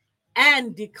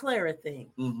and declare a thing.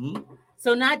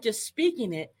 So not just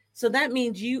speaking it. So that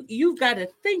means you've got to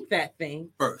think that thing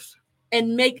first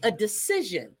and make a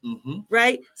decision,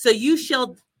 right? So you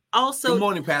shall also. Good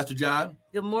morning, Pastor John.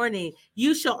 Good morning.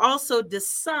 You shall also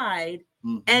decide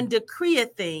and decree a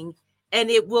thing,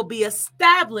 and it will be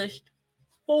established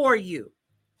for you.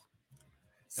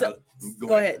 So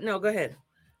go ahead. No, go ahead.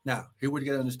 Now, here's what you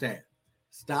got to understand.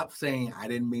 Stop saying, I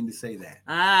didn't mean to say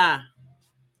that.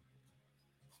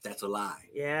 That's a lie.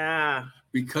 Yeah.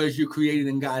 Because you're created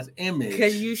in God's image.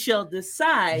 Because you shall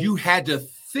decide. You had to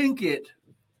think it.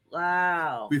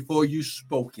 Wow. Before you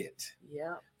spoke it.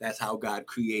 Yeah. That's how God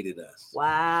created us.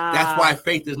 Wow. That's why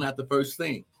faith is not the first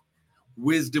thing.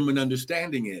 wisdom and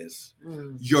understanding is.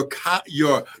 Your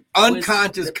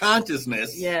unconscious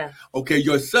consciousness. Yeah. Okay,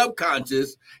 your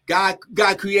subconscious. God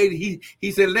created.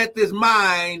 He said, "Let this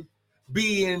mind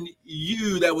be in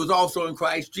you that was also in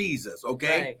Christ Jesus."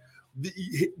 Okay,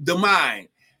 right. The mind.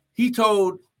 He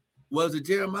told, was it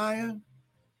Jeremiah?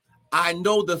 I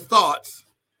know the thoughts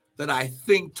that I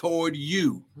think toward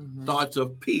you, thoughts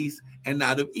of peace and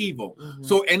not of evil.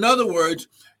 So in other words,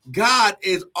 God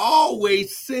is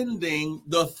always sending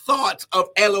the thoughts of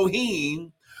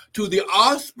Elohim to the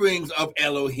offsprings of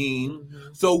Elohim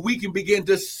so we can begin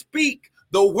to speak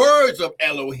the words of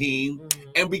Elohim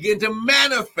and begin to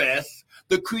manifest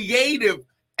the creative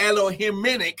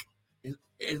Elohimic.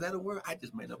 Is that a word? I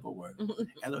just made up a word.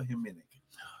 Elohimic.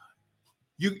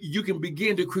 You can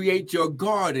begin to create your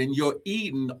garden, your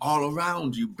Eden all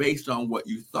around you based on what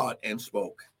you thought and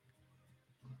spoke.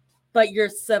 But your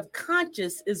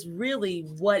subconscious is really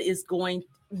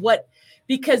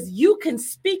because you can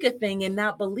speak a thing and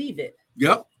not believe it.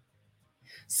 Yep.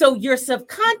 So your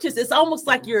subconscious is almost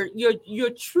like your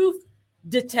truth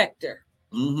detector.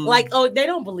 Like, oh, they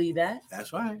don't believe that.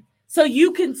 That's right. So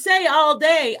you can say all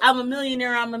day, I'm a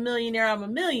millionaire, I'm a millionaire, I'm a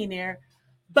millionaire.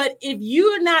 But if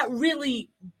you're not really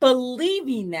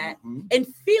believing that and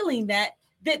feeling that,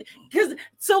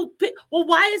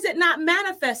 why is it not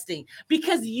manifesting?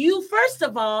 Because you, first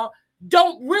of all,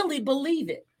 don't really believe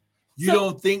it. You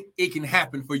don't think it can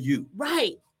happen for you.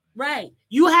 Right.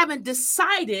 You haven't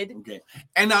decided. Okay.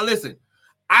 And now listen,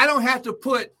 I don't have to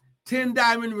put 10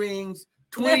 diamond rings,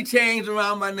 20 chains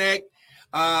around my neck,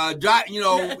 park a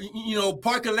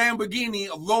Lamborghini,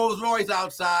 a Rolls Royce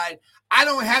outside. I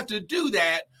don't have to do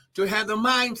that to have the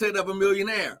mindset of a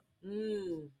millionaire.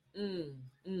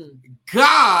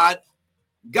 God's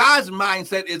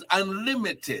mindset is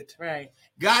unlimited. Right.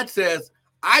 God says,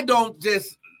 I don't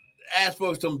just ask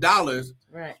for some dollars.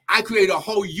 Right. I create a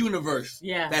whole universe.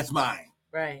 Yeah. That's mine.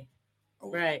 Right.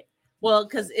 Right. Well,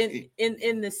 because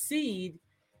in the seed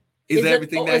is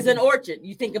everything is an orchard.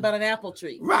 You think about an apple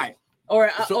tree. Right. Or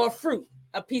fruit,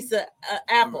 a piece of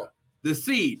apple. The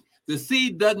seed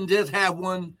doesn't just have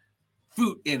one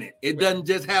fruit in it. It doesn't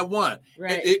just have one.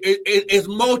 Right. It's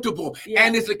multiple. Yeah.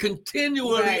 And it's a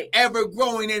continually ever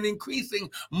growing and increasing,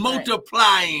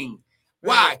 multiplying. Right.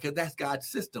 Why? Because that's God's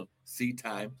system. Seed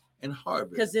time and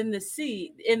harvest. Because in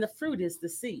the fruit is the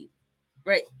seed.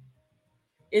 Right.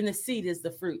 In the seed is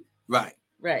the fruit. Right.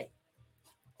 Right.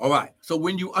 All right. So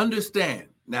when you understand,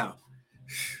 now,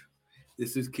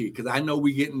 this is key, because I know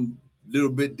we're getting a little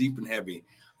bit deep and heavy.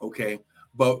 Okay.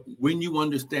 But when you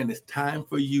understand, it's time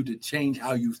for you to change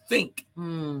how you think.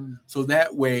 So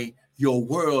that way your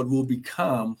world will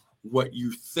become what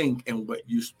you think and what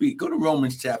you speak. Go to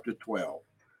Romans chapter 12.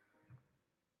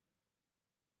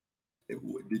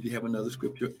 Did you have another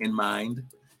scripture in mind?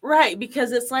 Right,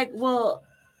 because it's like, well,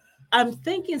 I'm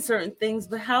thinking certain things,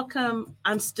 but how come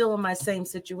I'm still in my same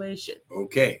situation?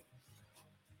 Okay.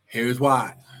 Here's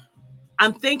why.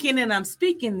 I'm thinking and I'm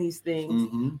speaking these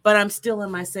things, but I'm still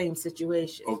in my same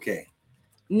situation. Okay.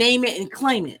 Name it and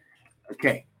claim it.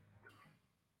 Okay.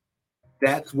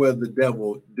 That's where the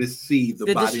devil deceived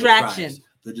the body of Christ.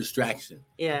 The distraction.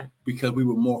 Yeah. Because we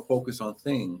were more focused on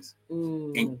things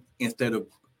instead of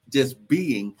just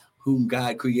being whom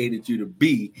God created you to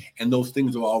be, and those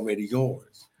things are already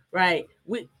yours. Right.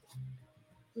 We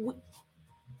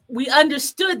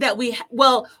understood that we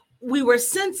were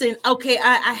sensing, okay,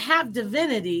 I have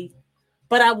divinity,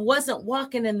 but I wasn't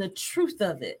walking in the truth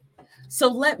of it. So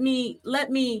let me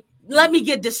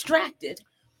get distracted.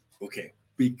 Okay.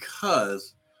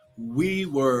 Because we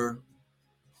were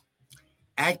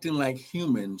acting like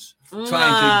humans trying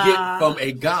to get from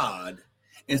a God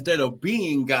instead of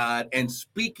being God and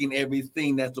speaking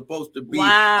everything that's supposed to be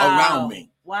around me.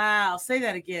 Wow. Say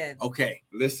that again. Okay.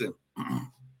 Listen.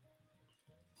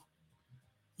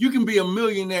 You can be a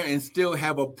millionaire and still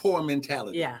have a poor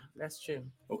mentality. Yeah, that's true.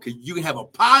 Okay, you can have a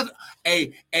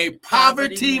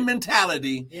poverty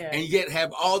mentality and yet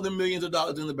have all the millions of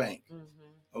dollars in the bank.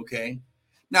 Okay,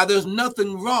 now there's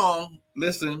nothing wrong,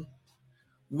 listen,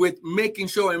 with making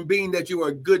sure and being that you are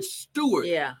a good steward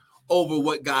over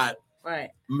what God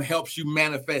helps you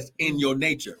manifest in your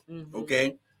nature.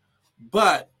 Okay,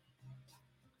 but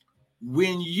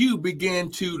when you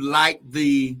begin to, like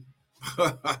the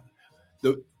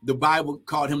Bible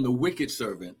called him the wicked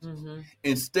servant.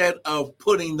 Instead of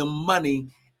putting the money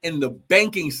in the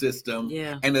banking system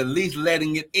and at least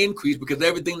letting it increase, because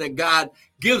everything that God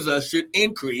gives us should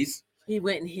increase. He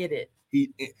went and hid it.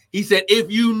 He said,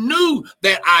 if you knew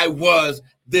that I was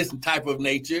this type of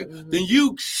nature, then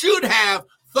you should have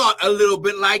thought a little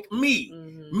bit like me.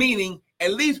 Meaning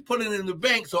at least put it in the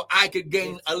bank so I could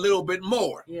gain a little bit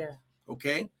more. Yeah.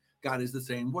 Okay? God is the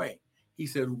same way. He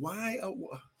said, why?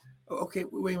 Okay,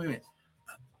 wait a minute.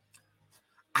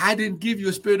 I didn't give you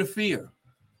a spirit of fear.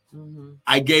 Mm-hmm.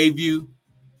 I gave you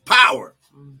power.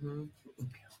 Mm-hmm.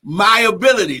 My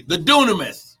ability, the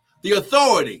dunamis, the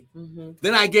authority. Mm-hmm.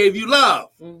 Then I gave you love.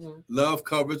 Mm-hmm. Love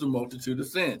covers a multitude of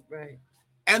sin. Right.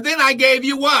 And then I gave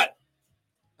you what?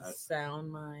 A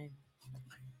sound mind.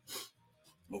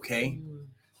 Okay? Mm-hmm.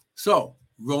 So,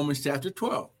 Romans chapter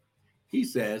 12, he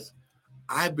says,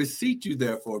 I beseech you,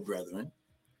 therefore, brethren,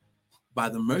 by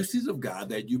the mercies of God,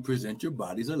 that you present your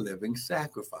bodies a living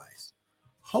sacrifice,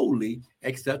 holy,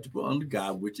 acceptable unto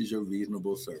God, which is your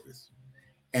reasonable service.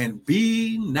 And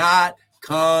be not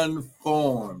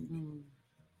conformed,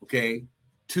 okay,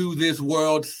 to this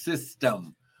world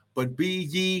system, but be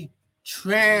ye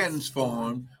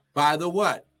transformed by the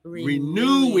what?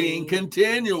 Renewing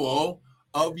continual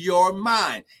of your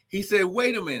mind. He said,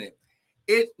 wait a minute.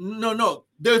 No.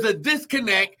 There's a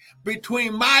disconnect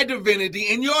between my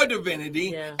divinity and your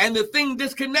divinity, and the thing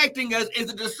disconnecting us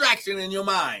is a distraction in your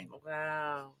mind.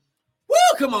 Wow. Woo,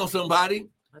 come on, somebody.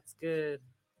 That's good.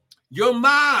 Your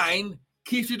mind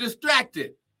keeps you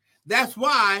distracted. That's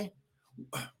why,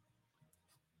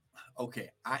 okay,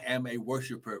 I am a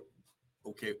worshiper.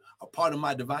 Okay, a part of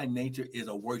my divine nature is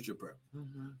a worshiper.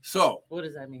 Mm-hmm. So, what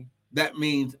does that mean? That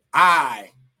means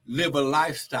I live a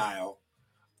lifestyle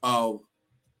of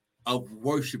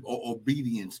worship or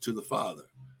obedience to the Father.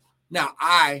 Now,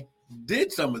 I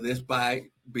did some of this by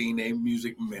being a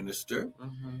music minister.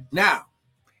 Mm-hmm. Now,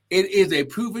 it is a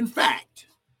proven fact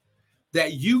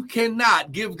that you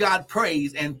cannot give God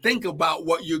praise and think about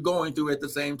what you're going through at the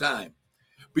same time,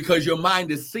 because your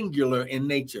mind is singular in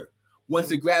nature.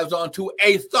 Once it grabs onto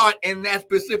a thought in that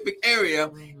specific area,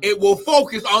 mm-hmm. it will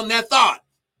focus on that thought.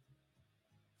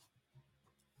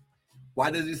 Why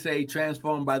does it say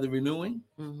transformed by the renewing?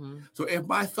 Mm-hmm. So if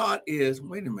my thought is,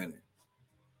 wait a minute,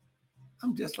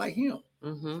 I'm just like him.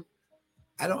 Mm-hmm.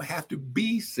 I don't have to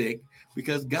be sick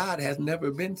because God has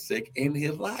never been sick in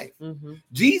his life. Mm-hmm.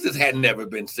 Jesus had never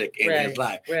been sick in his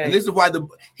life. Right. And this is why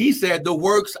he said, the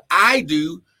works I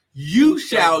do, you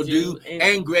shall do,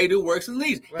 and greater works than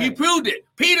these. Right. He proved it.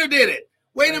 Peter did it.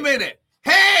 Wait a minute.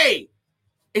 Hey,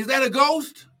 is that a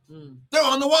ghost? Mm. They're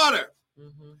on the water.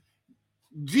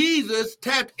 Mm-hmm. Jesus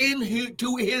tapped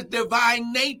into his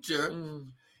divine nature,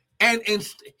 and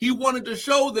he wanted to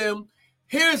show them,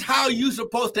 here's how you're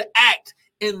supposed to act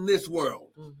in this world,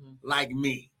 like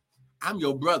me. I'm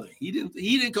your brother. He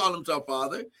didn't call himself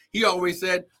Father. He always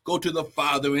said, go to the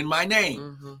Father in my name.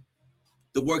 Mm-hmm.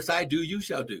 The works I do, you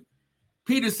shall do.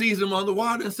 Peter sees him on the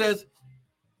water and says,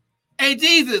 hey,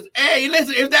 Jesus, hey,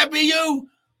 listen, if that be you,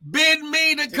 bid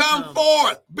me to come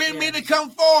forth. Bid me to come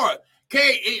forth.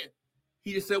 Okay,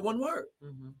 he just said one word.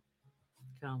 Mm-hmm.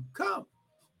 Come.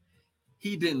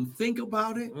 He didn't think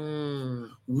about it.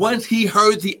 Once he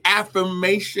heard the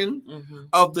affirmation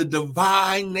of the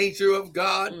divine nature of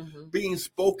God being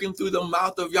spoken through the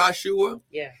mouth of Yahshua,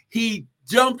 he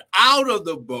jumped out of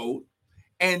the boat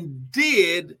and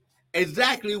did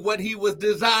exactly what he was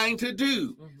designed to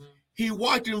do. Mm-hmm. He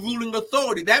walked in ruling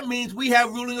authority. That means we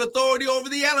have ruling authority over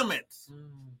the elements.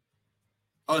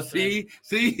 Oh, see,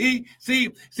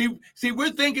 we're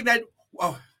thinking that,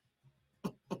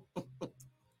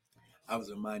 I was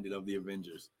reminded of the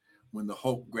Avengers when the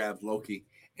Hulk grabs Loki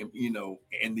and,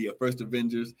 in the first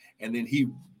Avengers, and then he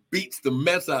beats the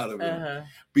mess out of him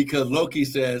because Loki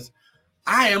says,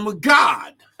 I am a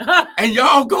god and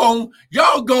y'all gonna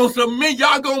submit,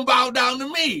 y'all gonna bow down to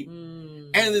me.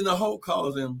 And then the Hulk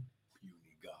calls him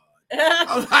puny god.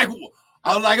 I was like,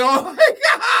 oh my God.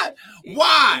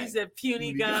 Why? He said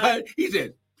puny god. He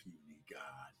said puny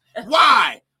god.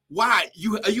 Why?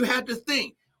 You have to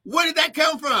think. Where did that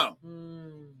come from?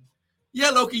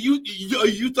 Yeah, Loki,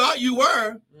 you thought you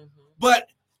were, but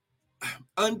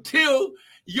until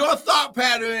your thought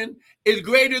pattern is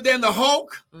greater than the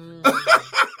Hulk,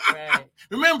 right.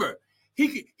 Remember,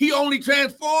 he only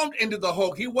transformed into the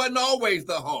Hulk. He wasn't always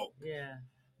the Hulk. Yeah,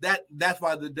 that's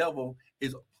why the devil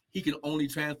he can only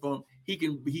transform. He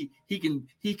can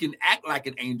act like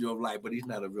an angel of light, but he's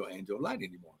not a real angel of light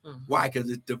anymore. Why? Because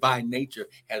his divine nature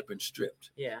has been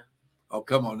stripped. Yeah. Oh,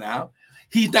 come on now.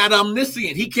 He's not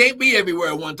omniscient. He can't be everywhere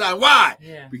at one time. Why?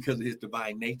 Yeah. Because his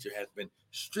divine nature has been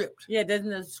stripped. Yeah, doesn't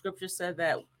the scripture say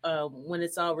that when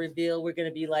it's all revealed, we're going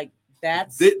to be like,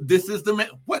 that's... This is the man.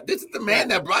 What? This is the man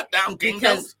that brought down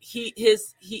kingdoms?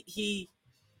 Because he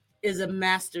is a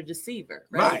master deceiver,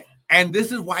 right? And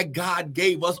this is why God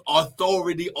gave us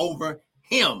authority over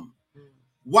him.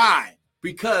 Why?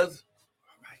 Because,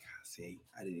 oh my God, see,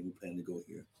 I didn't even plan to go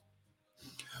here.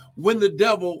 When the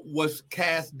devil was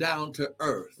cast down to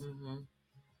earth, Mm-hmm.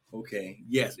 okay,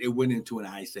 yes, it went into an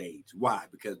ice age. Why?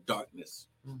 Because darkness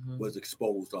Mm-hmm. was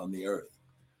exposed on the earth.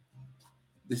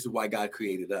 This is why God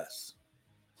created us.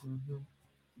 Mm-hmm.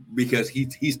 Because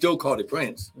he still called it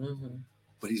prince, Mm-hmm.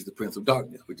 but he's the prince of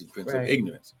darkness, which is the prince Right. of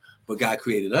ignorance. But God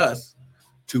created us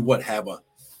to what? Have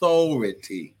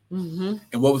authority. Mm-hmm.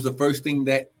 And what was the first thing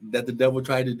that the devil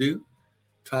tried to do?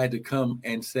 Tried to come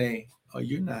and say, oh,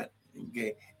 you're not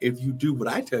gay. If you do what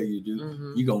I tell you to do,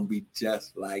 Mm-hmm. you're going to be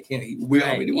just like him. We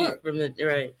already were. From the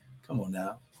right. Come on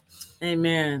now.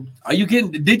 Amen. Are you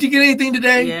getting, did you get anything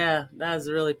today? Yeah, that was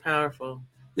really powerful.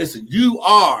 Listen, you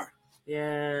are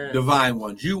Yeah. divine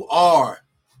ones. You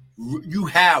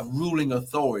have ruling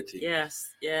authority.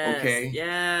 Yes. Yes. Okay.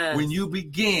 Yes. When you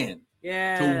begin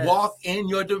yes. to walk in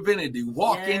your divinity,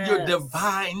 walk in your Yes.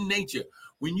 divine nature,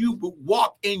 when you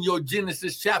walk in your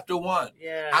Genesis chapter 1,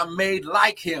 Yeah. I'm made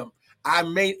like him.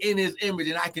 I'm made in his image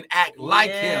and I can act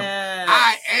like him. Yes.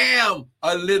 I am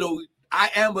a little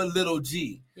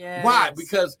G. Yes. Why?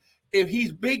 Because if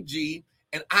he's big G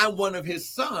and I'm one of his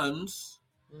sons,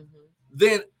 Mm-hmm.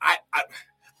 then I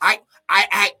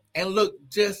act and look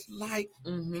just like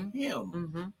Mm-hmm. him.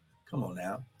 Mm-hmm. Come on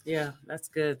now. Yeah, that's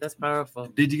good. That's powerful.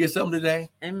 Did you get something today?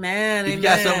 Amen. If you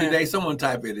got something today, someone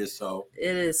type it is so.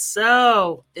 It is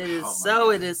so. It is Oh, so.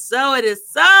 my It is so. It is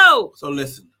so. So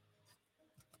listen,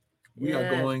 we are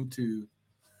Yeah. going to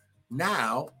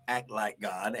now act like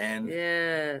God and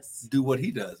Yes. do what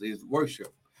he does, is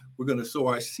worship. We're going to sow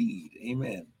our seed.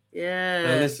 Amen. Yes.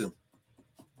 Now listen,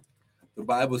 the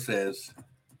Bible says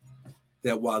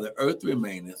that while the earth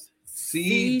remaineth,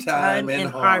 seed time and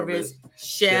harvest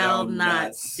shall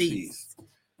not cease.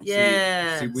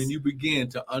 Yes. See, when you begin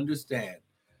to understand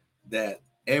that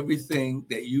everything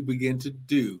that you begin to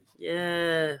do,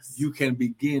 yes, you can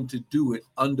begin to do it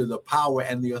under the power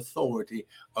and the authority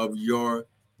of your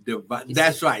divine.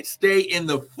 That's right. Stay in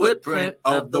the footprint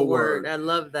of the word. I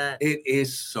love that. It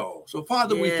is so. So,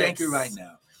 Father, we thank you right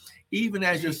now. Even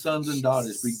as your sons and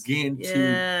daughters begin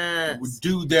to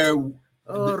do their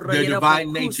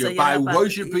divine nature by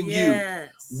worshiping you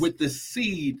with the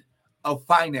seed of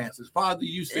finances. Father,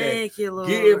 you said,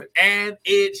 give and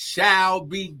it shall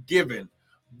be given.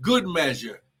 Good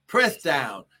measure, pressed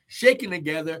down, shaken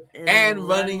together, and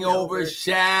running over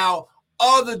shall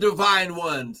all the divine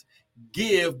ones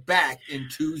give back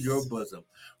into your bosom.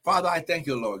 Father, I thank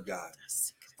you, Lord God.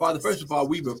 Father, first of all,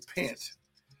 we repent.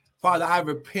 Father, I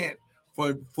repent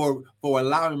for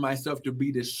allowing myself to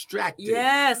be distracted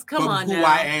from who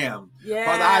I am. Yes.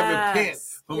 Father, I repent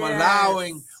from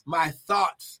allowing my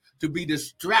thoughts to be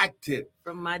distracted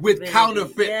with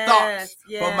counterfeit thoughts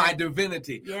from my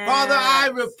divinity. Father, I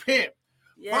repent,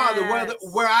 Father,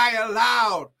 where I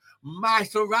allowed my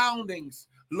surroundings,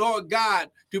 Lord God,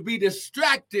 to be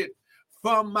distracted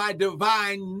from my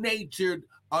divine natured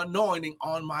anointing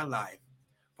on my life.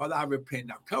 Father, I repent.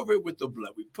 Now cover it with the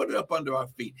blood. We put it up under our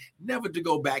feet, never to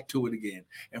go back to it again.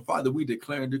 And Father, we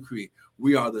declare and decree,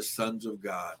 we are the sons of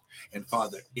God. And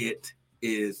Father, it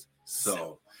is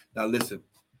so. Now listen,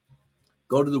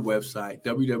 go to the website,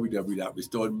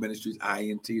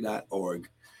 www.restoredministriesint.org.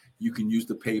 You can use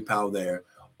the PayPal there,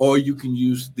 or you can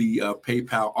use the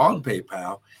PayPal on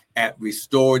PayPal at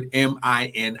Restored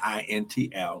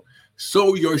MININTL.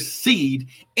 Sow your seed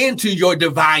into your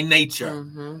divine nature.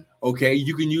 Mm-hmm. Okay,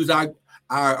 you can use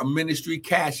our ministry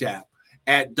cash app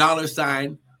at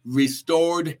 $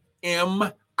 Restored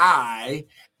MI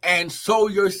and sow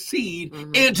your seed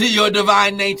into your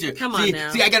divine nature. Come on now.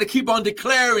 See, I got to keep on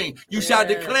declaring. You shall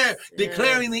declare,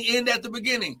 declaring the end at the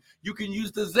beginning. You can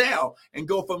use the Zelle and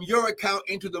go from your account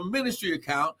into the ministry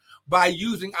account by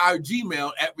using our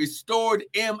Gmail at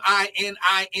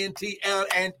restoredminintl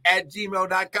and at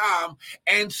gmail.com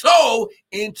and sow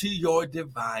into your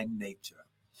divine nature.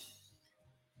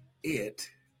 It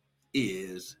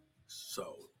is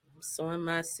so. I'm sowing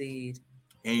my seed.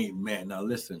 Amen. Now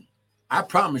listen, I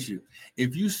promise you,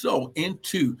 if you sow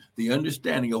into the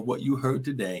understanding of what you heard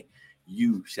today,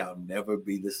 you shall never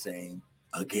be the same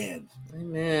again.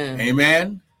 Amen.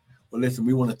 Amen. Well, listen,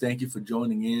 we want to thank you for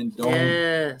joining in.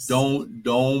 Don't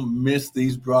miss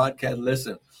these broadcasts.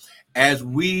 Listen, as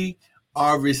we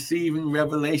are receiving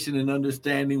revelation and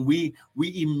understanding, we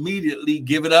immediately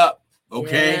give it up.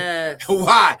 Okay. Yes.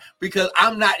 Why? Because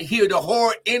I'm not here to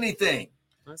hoard anything.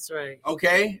 That's right.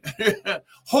 Okay.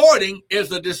 Hoarding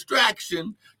is a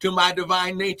distraction to my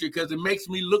divine nature because it makes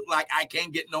me look like I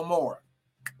can't get no more.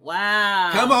 Wow.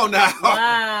 Come on now.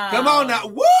 Wow. Come on now.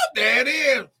 Whoop, there it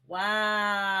is.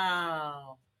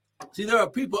 Wow. See, there are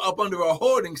people up under a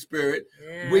hoarding spirit,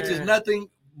 which is nothing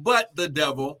but the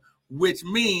devil, which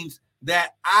means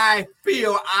that I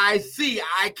feel, I see,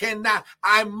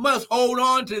 I must hold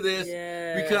on to this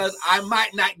because I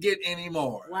might not get any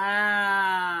more.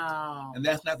 Wow. And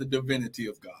that's not the divinity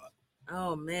of God.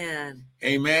 Oh, man.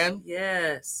 Amen.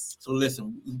 Yes. So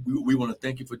listen, we want to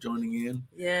thank you for joining in.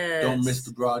 Yes. Don't miss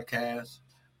the broadcast.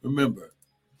 Remember,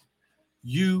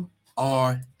 you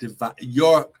are divine.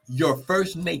 Your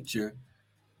first nature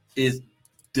is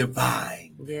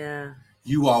divine. Yeah.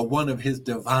 You are one of his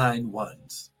divine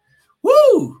ones.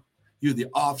 Woo! You're the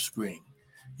offspring.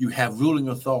 You have ruling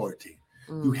authority.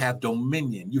 You have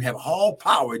dominion. You have all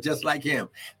power just like him.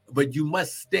 But you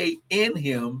must stay in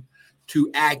him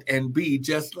to act and be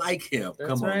just like him. That's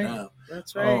Come on right. now.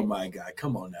 That's right. Oh, my God.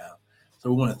 Come on now. So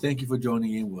we want to thank you for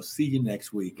joining in. We'll see you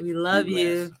next week. We love Be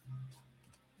you. blessed.